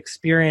start to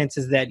experience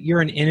is that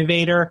you're an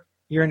innovator,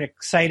 you're an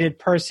excited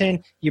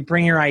person, you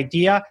bring your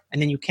idea,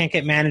 and then you can't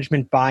get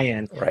management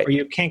buy-in, right, or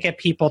you can't get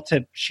people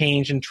to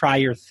change and try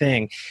your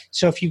thing.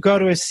 So if you go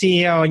to a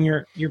CEO and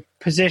you're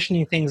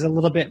positioning things a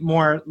little bit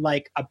more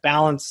like a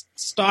balanced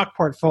stock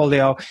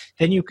portfolio,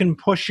 then you can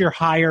push your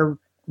higher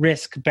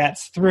risk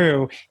bets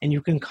through, and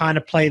you can kind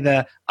of play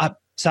the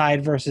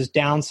upside versus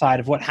downside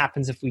of what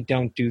happens if we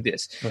don't do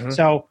this.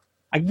 So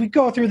we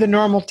go through the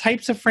normal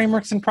types of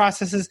frameworks and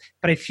processes,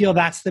 but I feel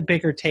that's the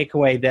bigger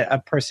takeaway that a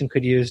person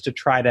could use to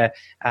try to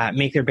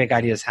make their big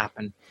ideas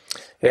happen.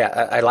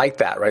 Yeah, I like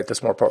that, right?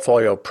 This more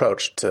portfolio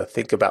approach to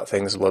think about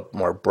things a little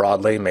more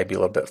broadly, maybe a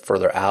little bit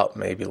further out,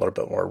 maybe a little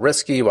bit more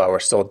risky while we're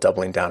still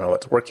doubling down on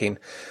what's working,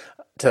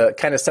 to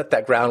kind of set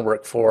that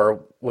groundwork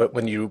for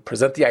when you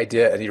present the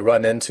idea and you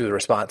run into the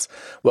response,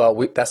 well,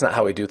 that's not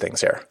how we do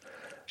things here.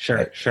 Sure,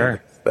 right?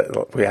 Sure.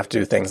 We have to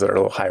do things that are a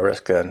little high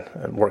risk and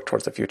work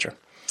towards the future.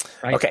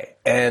 Right. Okay,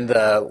 and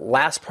the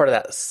last part of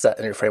that set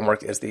in your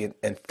framework is the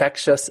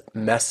infectious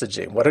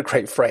messaging. What a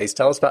great phrase.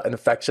 Tell us about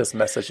infectious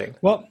messaging.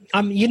 Well,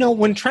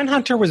 when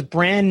TrendHunter was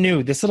brand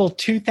new, this little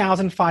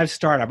 2005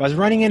 startup, I was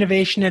running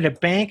innovation at a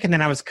bank, and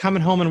then I was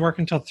coming home and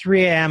working until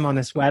 3 a.m. on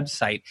this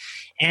website.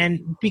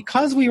 And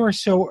because we were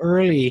so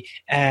early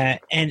and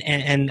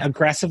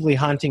aggressively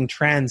hunting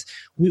trends,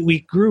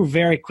 we grew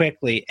very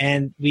quickly.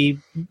 And we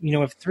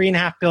have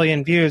 3.5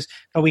 billion views,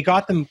 but we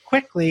got them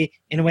quickly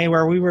in a way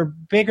where we were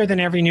bigger than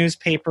every news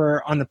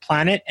newspaper on the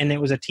planet, and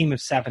it was a team of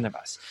 7 of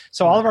us.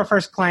 So all of our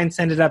first clients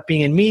ended up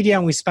being in media,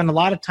 and we spent a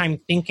lot of time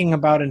thinking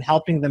about and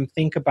helping them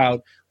think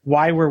about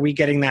why were we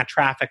getting that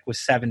traffic with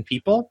 7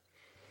 people.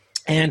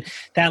 And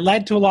that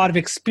led to a lot of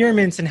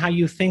experiments in how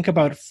you think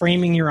about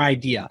framing your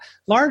idea,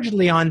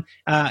 largely on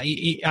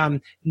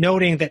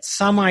noting that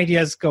some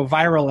ideas go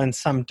viral and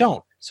some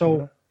don't.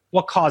 So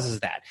what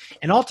causes that?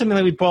 And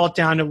ultimately, we boil it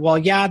down to, well,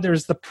 yeah,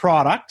 there's the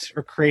product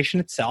or creation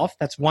itself.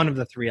 That's one of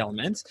the 3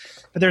 elements.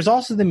 But there's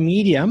also the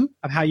medium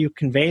of how you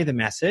convey the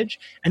message.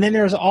 And then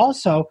there's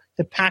also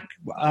the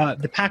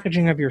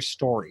packaging of your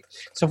story.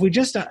 So if we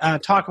just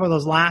talk about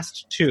those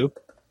last 2,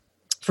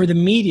 for the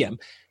medium,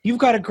 you've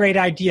got a great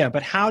idea,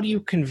 but how do you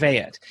convey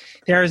it?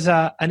 There's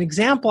an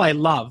example I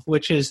love,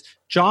 which is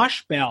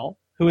Josh Bell,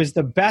 who is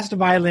the best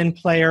violin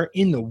player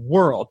in the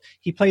world.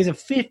 He plays a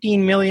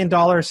 $15 million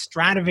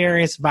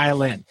Stradivarius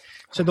violin.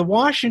 So the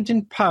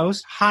Washington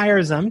Post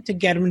hires him to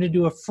get him to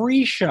do a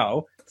free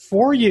show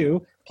for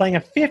you, playing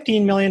a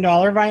 $15 million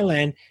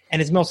violin and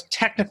his most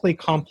technically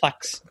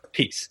complex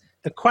piece.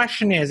 The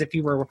question is, if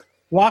you were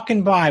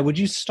walking by, would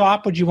you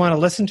stop? Would you want to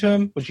listen to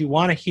him? Would you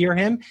want to hear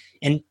him?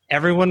 And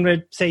everyone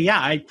would say,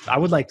 yeah, I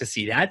would like to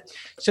see that.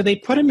 So they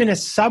put him in a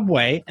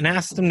subway and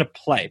asked him to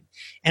play.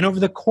 And over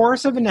the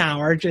course of an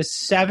hour, just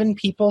 7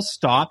 people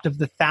stopped of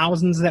the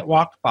thousands that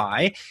walked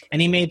by, and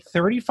he made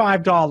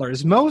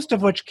 $35, most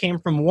of which came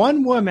from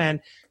one woman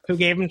who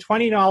gave him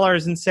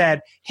 $20 and said,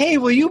 hey,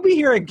 will you be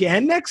here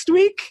again next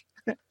week?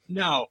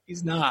 No,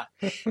 he's not.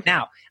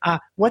 Now,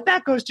 what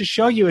that goes to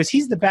show you is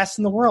he's the best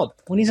in the world.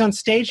 When he's on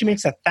stage, he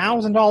makes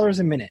 $1,000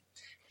 a minute.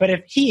 But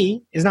if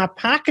he is not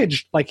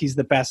packaged like he's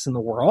the best in the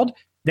world,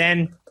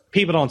 then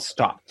people don't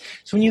stop.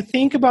 So when you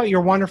think about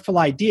your wonderful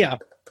idea,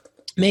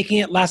 making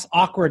it less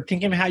awkward,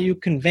 thinking of how you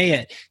convey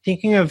it,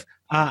 thinking of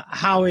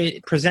how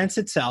it presents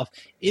itself,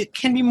 it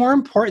can be more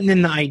important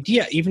than the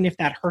idea, even if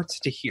that hurts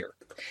to hear.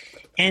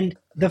 And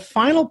the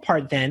final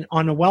part then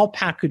on a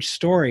well-packaged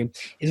story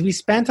is we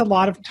spent a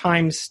lot of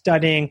time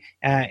studying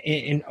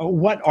in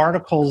what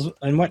articles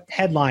and what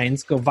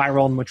headlines go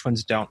viral and which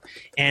ones don't.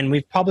 And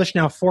we've published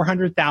now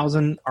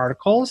 400,000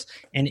 articles,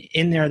 and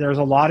in there's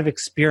a lot of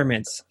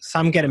experiments.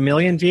 Some get 1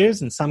 million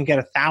views and some get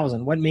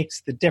 1,000. What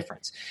makes the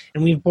difference?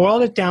 And we've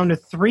boiled it down to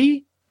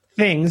 3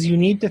 things you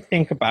need to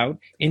think about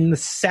in the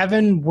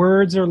 7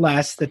 words or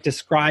less that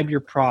describe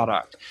your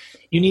product.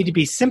 You need to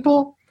be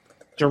simple,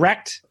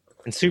 direct,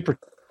 and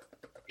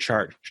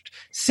supercharged.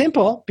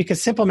 Simple, because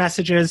simple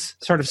messages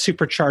sort of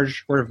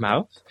supercharge word of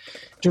mouth.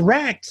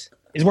 Direct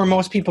is where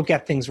most people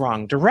get things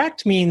wrong.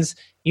 Direct means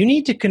you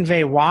need to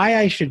convey why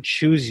I should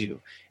choose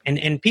you.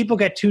 And people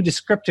get too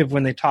descriptive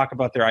when they talk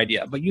about their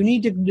idea, but you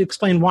need to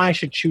explain why I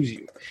should choose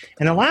you.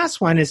 And the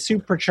last one is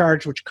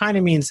supercharged, which kind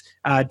of means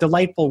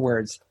delightful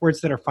words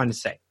that are fun to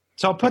say.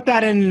 So I'll put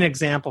that in an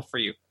example for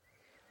you.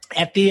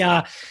 At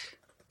the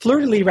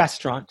Fleur-de-Lis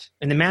restaurant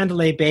in the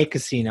Mandalay Bay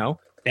Casino,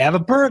 they have a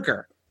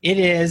burger. It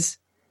is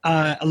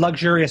a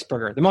luxurious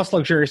burger, the most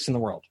luxurious in the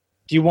world.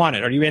 Do you want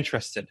it? Are you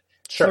interested?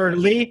 Sure.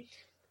 Fleur-de-Lis?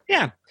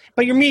 Yeah,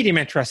 but you're medium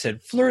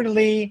interested.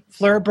 Fleur-de-Lis,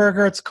 Fleur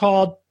Burger, it's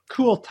called.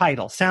 Cool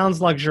title.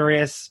 Sounds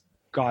luxurious.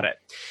 Got it.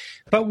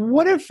 But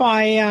what if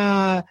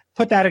I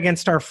put that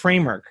against our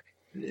framework?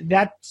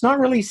 That's not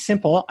really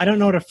simple. I don't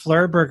know what a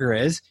Fleur Burger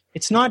is.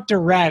 It's not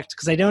direct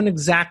because I don't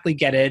exactly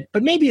get it,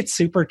 but maybe it's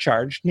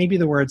supercharged. Maybe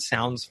the word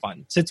sounds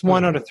fun. So it's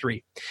 1 out of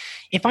 3.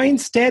 If I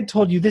instead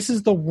told you this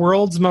is the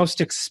world's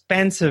most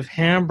expensive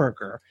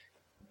hamburger,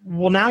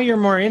 well, now you're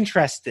more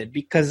interested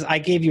because I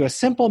gave you a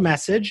simple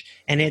message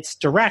and it's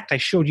direct. I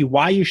showed you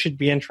why you should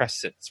be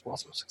interested. It's the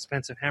world's most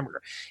expensive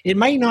hamburger. It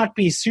might not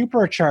be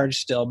supercharged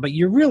still, but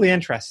you're really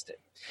interested.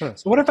 So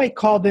what if I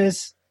call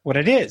this what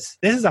it is?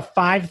 This is a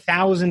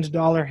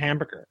 $5,000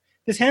 hamburger.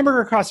 This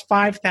hamburger costs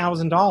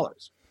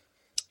 $5,000.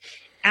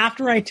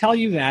 After I tell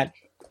you that,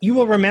 you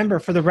will remember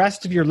for the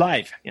rest of your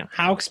life,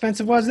 how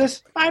expensive was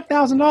this?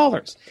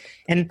 $5,000.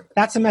 And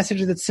that's a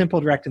message that's simple,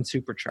 direct, and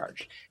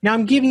supercharged. Now,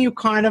 I'm giving you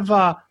kind of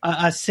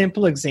a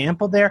simple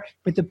example there,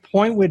 but the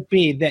point would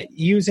be that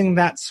using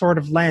that sort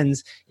of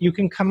lens, you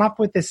can come up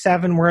with the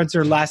 7 words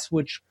or less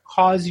which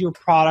cause your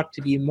product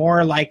to be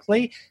more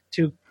likely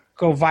to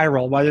go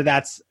viral, whether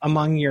that's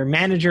among your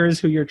managers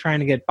who you're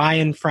trying to get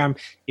buy-in from,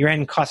 your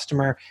end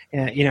customer,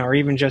 or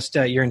even just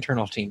your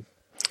internal team.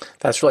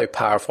 That's really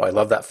powerful. I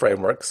love that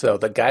framework. So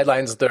the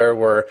guidelines there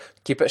were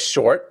keep it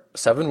short,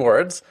 7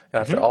 words,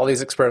 after all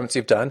these experiments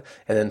you've done,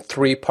 and then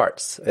 3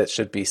 parts. It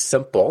should be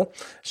simple,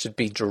 it should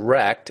be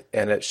direct,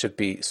 and it should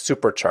be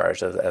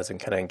supercharged, as in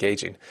kind of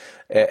engaging.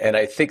 And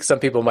I think some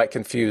people might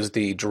confuse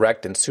the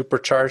direct and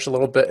supercharged a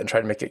little bit and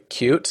try to make it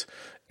cute,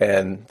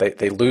 and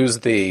they lose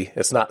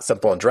it's not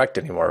simple and direct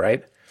anymore,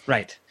 right?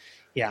 Right.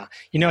 Yeah.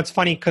 It's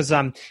funny because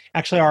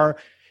actually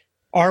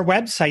Our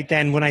website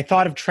then, when I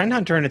thought of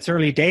TrendHunter in its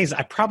early days,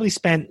 I probably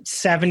spent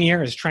 7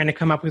 years trying to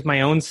come up with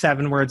my own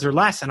 7 words or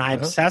less. And I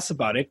obsess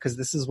about it because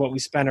this is what we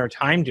spend our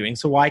time doing.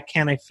 So why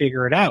can't I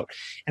figure it out?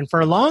 And for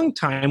a long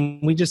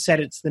time, we just said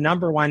it's the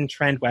number one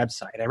trend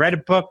website. I read a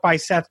book by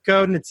Seth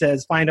Godin. It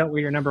says, find out where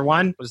you're number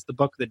one, was the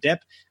book, The Dip.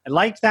 I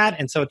liked that.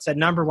 And so it said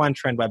number one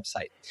trend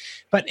website.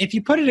 But if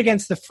you put it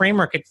against the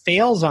framework, it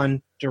fails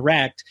on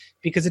direct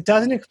because it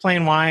doesn't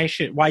explain why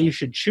you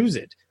should choose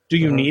it. Do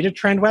you need a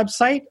trend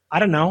website? I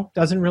don't know.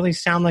 Doesn't really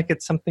sound like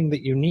it's something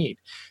that you need.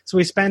 So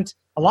we spent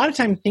a lot of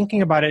time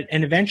thinking about it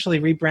and eventually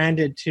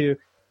rebranded to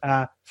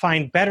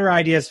find better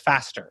ideas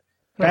faster.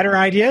 Better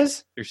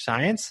ideas through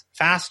science,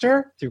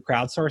 faster through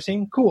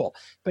crowdsourcing, cool.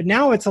 But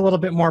now it's a little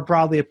bit more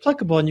broadly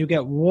applicable and you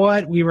get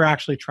what we were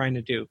actually trying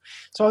to do.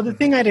 So the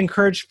thing I'd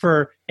encourage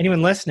for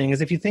anyone listening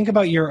is if you think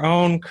about your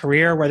own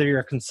career, whether you're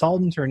a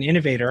consultant or an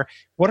innovator,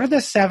 what are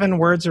the 7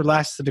 words or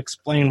less that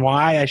explain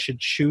why I should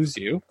choose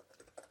you?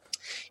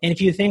 And if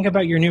you think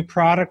about your new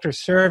product or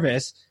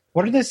service,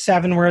 what are the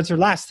 7 words or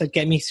less that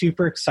get me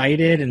super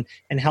excited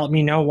and help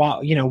me know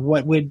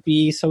what would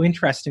be so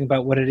interesting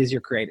about what it is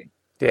you're creating?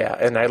 Yeah,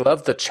 and I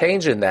love the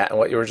change in that, and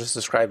what you were just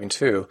describing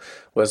too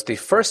was the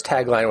first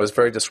tagline was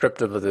very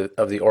descriptive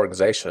of the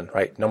organization,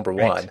 right? Number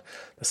one. Right.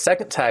 The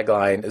second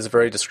tagline is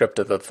very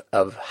descriptive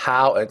of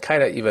how, and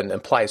kind of even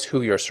implies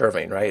who you're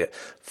serving, right?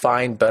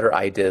 Find better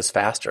ideas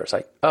faster. It's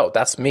like, oh,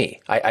 that's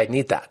me. I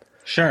need that.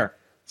 Sure.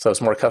 So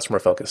it's more customer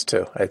focused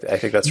too. I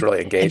think that's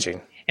really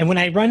engaging. And when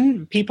I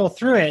run people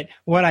through it,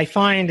 what I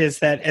find is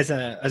that as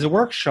a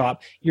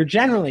workshop, you're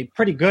generally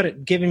pretty good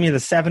at giving me the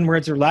 7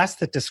 words or less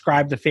that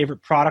describe the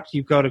favorite product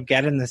you go to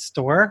get in the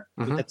store.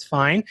 That's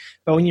fine.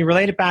 But when you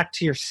relate it back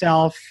to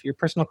yourself, your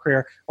personal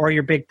career, or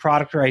your big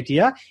product or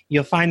idea,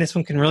 you'll find this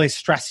one can really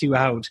stress you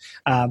out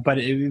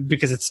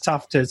because it's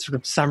tough to sort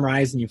of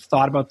summarize and you've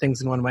thought about things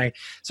in one way.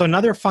 So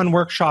another fun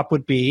workshop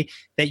would be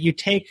that you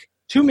take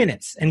 2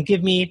 minutes and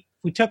give me,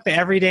 we took the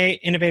Everyday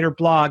Innovator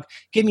blog,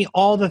 give me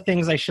all the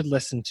things I should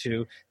listen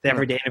to the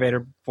Everyday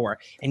Innovator for.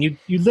 And you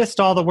list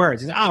all the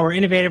words. We're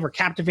innovative, we're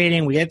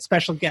captivating, we get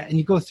special guests, and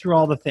you go through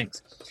all the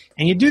things.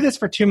 And you do this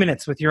for 2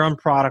 minutes with your own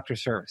product or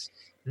service.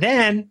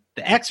 Then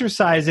the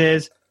exercise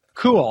is,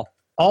 cool,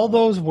 all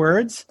those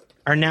words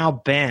are now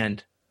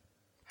banned.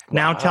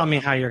 Now tell me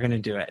how you're going to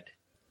do it.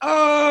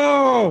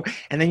 Oh,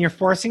 and then you're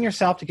forcing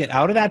yourself to get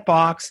out of that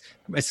box,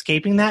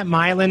 escaping that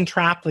myelin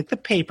trap like the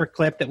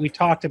paperclip that we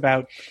talked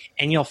about,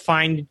 and you'll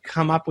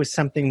come up with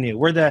something new.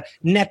 We're the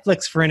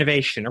Netflix for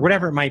innovation or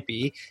whatever it might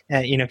be,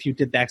 if you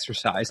did the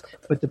exercise.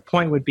 But the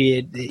point would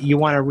be you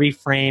want to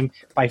reframe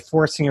by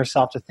forcing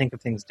yourself to think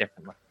of things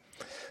differently.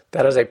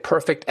 That is a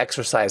perfect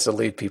exercise to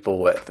lead people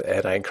with,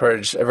 and I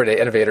encourage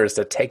everyday innovators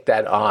to take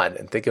that on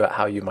and think about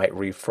how you might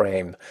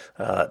reframe,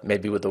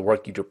 maybe with the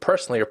work you do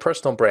personally, your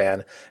personal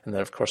brand, and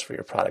then, of course, for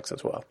your products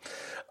as well.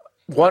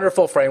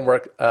 Wonderful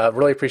framework.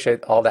 Really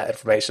appreciate all that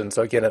information.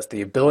 So again, it's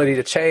the ability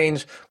to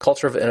change,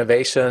 culture of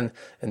innovation,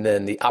 and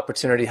then the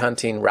opportunity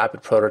hunting,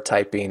 rapid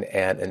prototyping,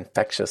 and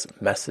infectious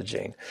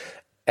messaging.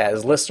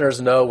 As listeners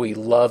know, we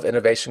love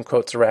innovation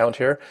quotes around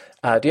here.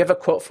 Do you have a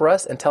quote for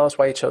us, and tell us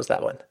why you chose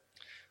that one?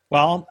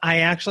 Well,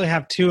 I actually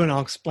have 2, and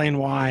I'll explain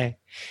why.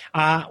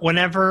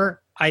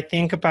 Whenever I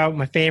think about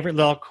my favorite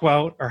little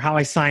quote or how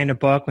I sign a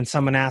book, when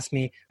someone asks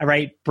me, I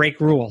write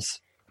break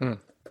rules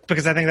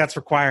because I think that's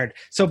required.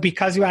 So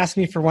because you asked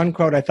me for one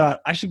quote, I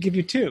thought I should give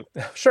you 2.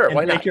 Sure,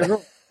 why not? Your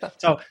rule.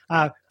 So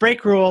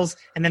break rules.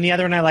 And then the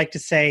other one I like to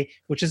say,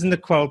 which isn't the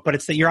quote, but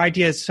it's that your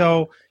idea is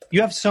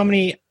you have so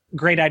many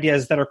great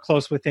ideas that are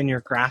close within your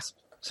grasp.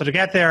 So to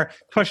get there,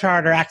 push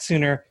harder, act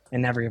sooner,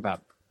 and never give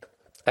up.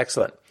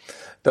 Excellent.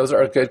 Those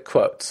are good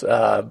quotes.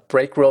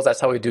 Break rules,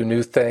 that's how we do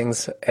new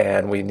things,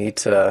 and we need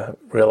to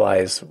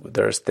realize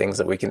there's things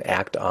that we can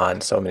act on,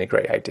 so many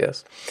great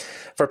ideas.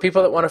 For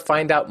people that want to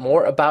find out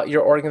more about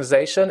your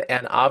organization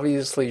and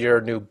obviously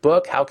your new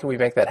book, how can we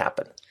make that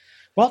happen?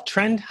 Well,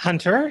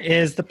 TrendHunter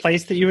is the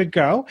place that you would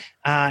go,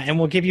 and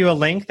we'll give you a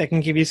link that can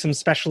give you some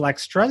special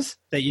extras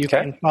that you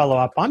can follow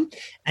up on.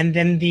 And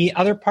then the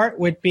other part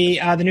would be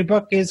the new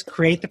book is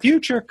Create the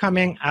Future,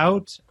 coming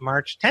out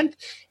March 10th.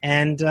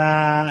 And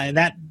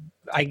that,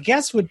 I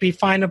guess, would be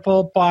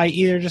findable by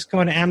either just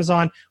going to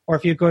Amazon, or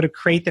if you go to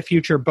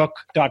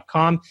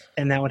createthefuturebook.com,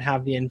 then that would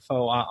have the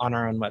info on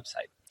our own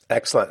website.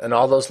 Excellent. And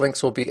all those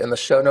links will be in the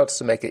show notes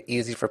to make it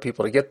easy for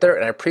people to get there.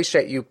 And I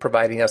appreciate you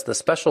providing us the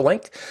special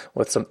link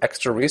with some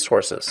extra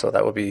resources. So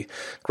that would be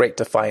great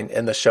to find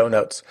in the show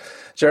notes.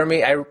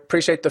 Jeremy, I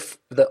appreciate this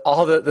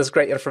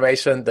great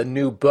information. The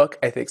new book,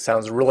 I think,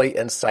 sounds really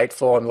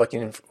insightful. I'm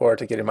looking forward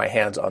to getting my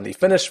hands on the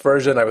finished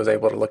version. I was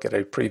able to look at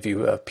a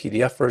preview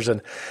PDF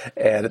version,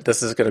 and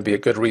this is going to be a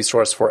good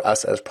resource for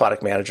us as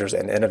product managers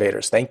and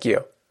innovators. Thank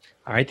you.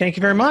 All right. Thank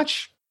you very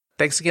much.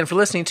 Thanks again for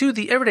listening to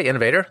The Everyday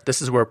Innovator.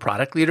 This is where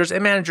product leaders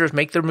and managers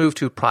make their move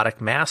to product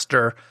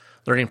master,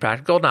 learning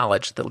practical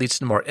knowledge that leads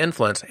to more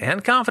influence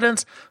and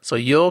confidence, so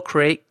you'll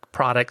create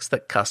products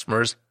that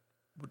customers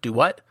do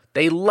what?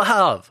 They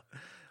love.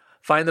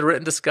 Find the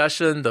written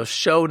discussion, those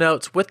show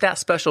notes with that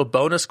special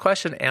bonus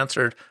question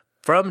answered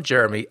from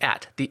Jeremy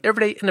at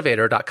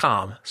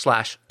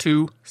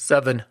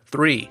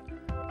theeverydayinnovator.com/273.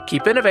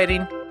 Keep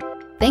innovating.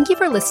 Thank you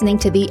for listening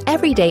to The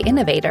Everyday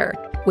Innovator,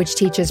 which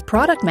teaches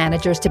product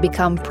managers to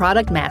become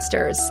product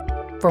masters.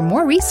 For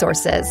more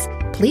resources,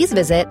 please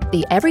visit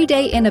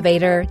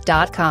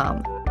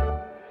theeverydayinnovator.com.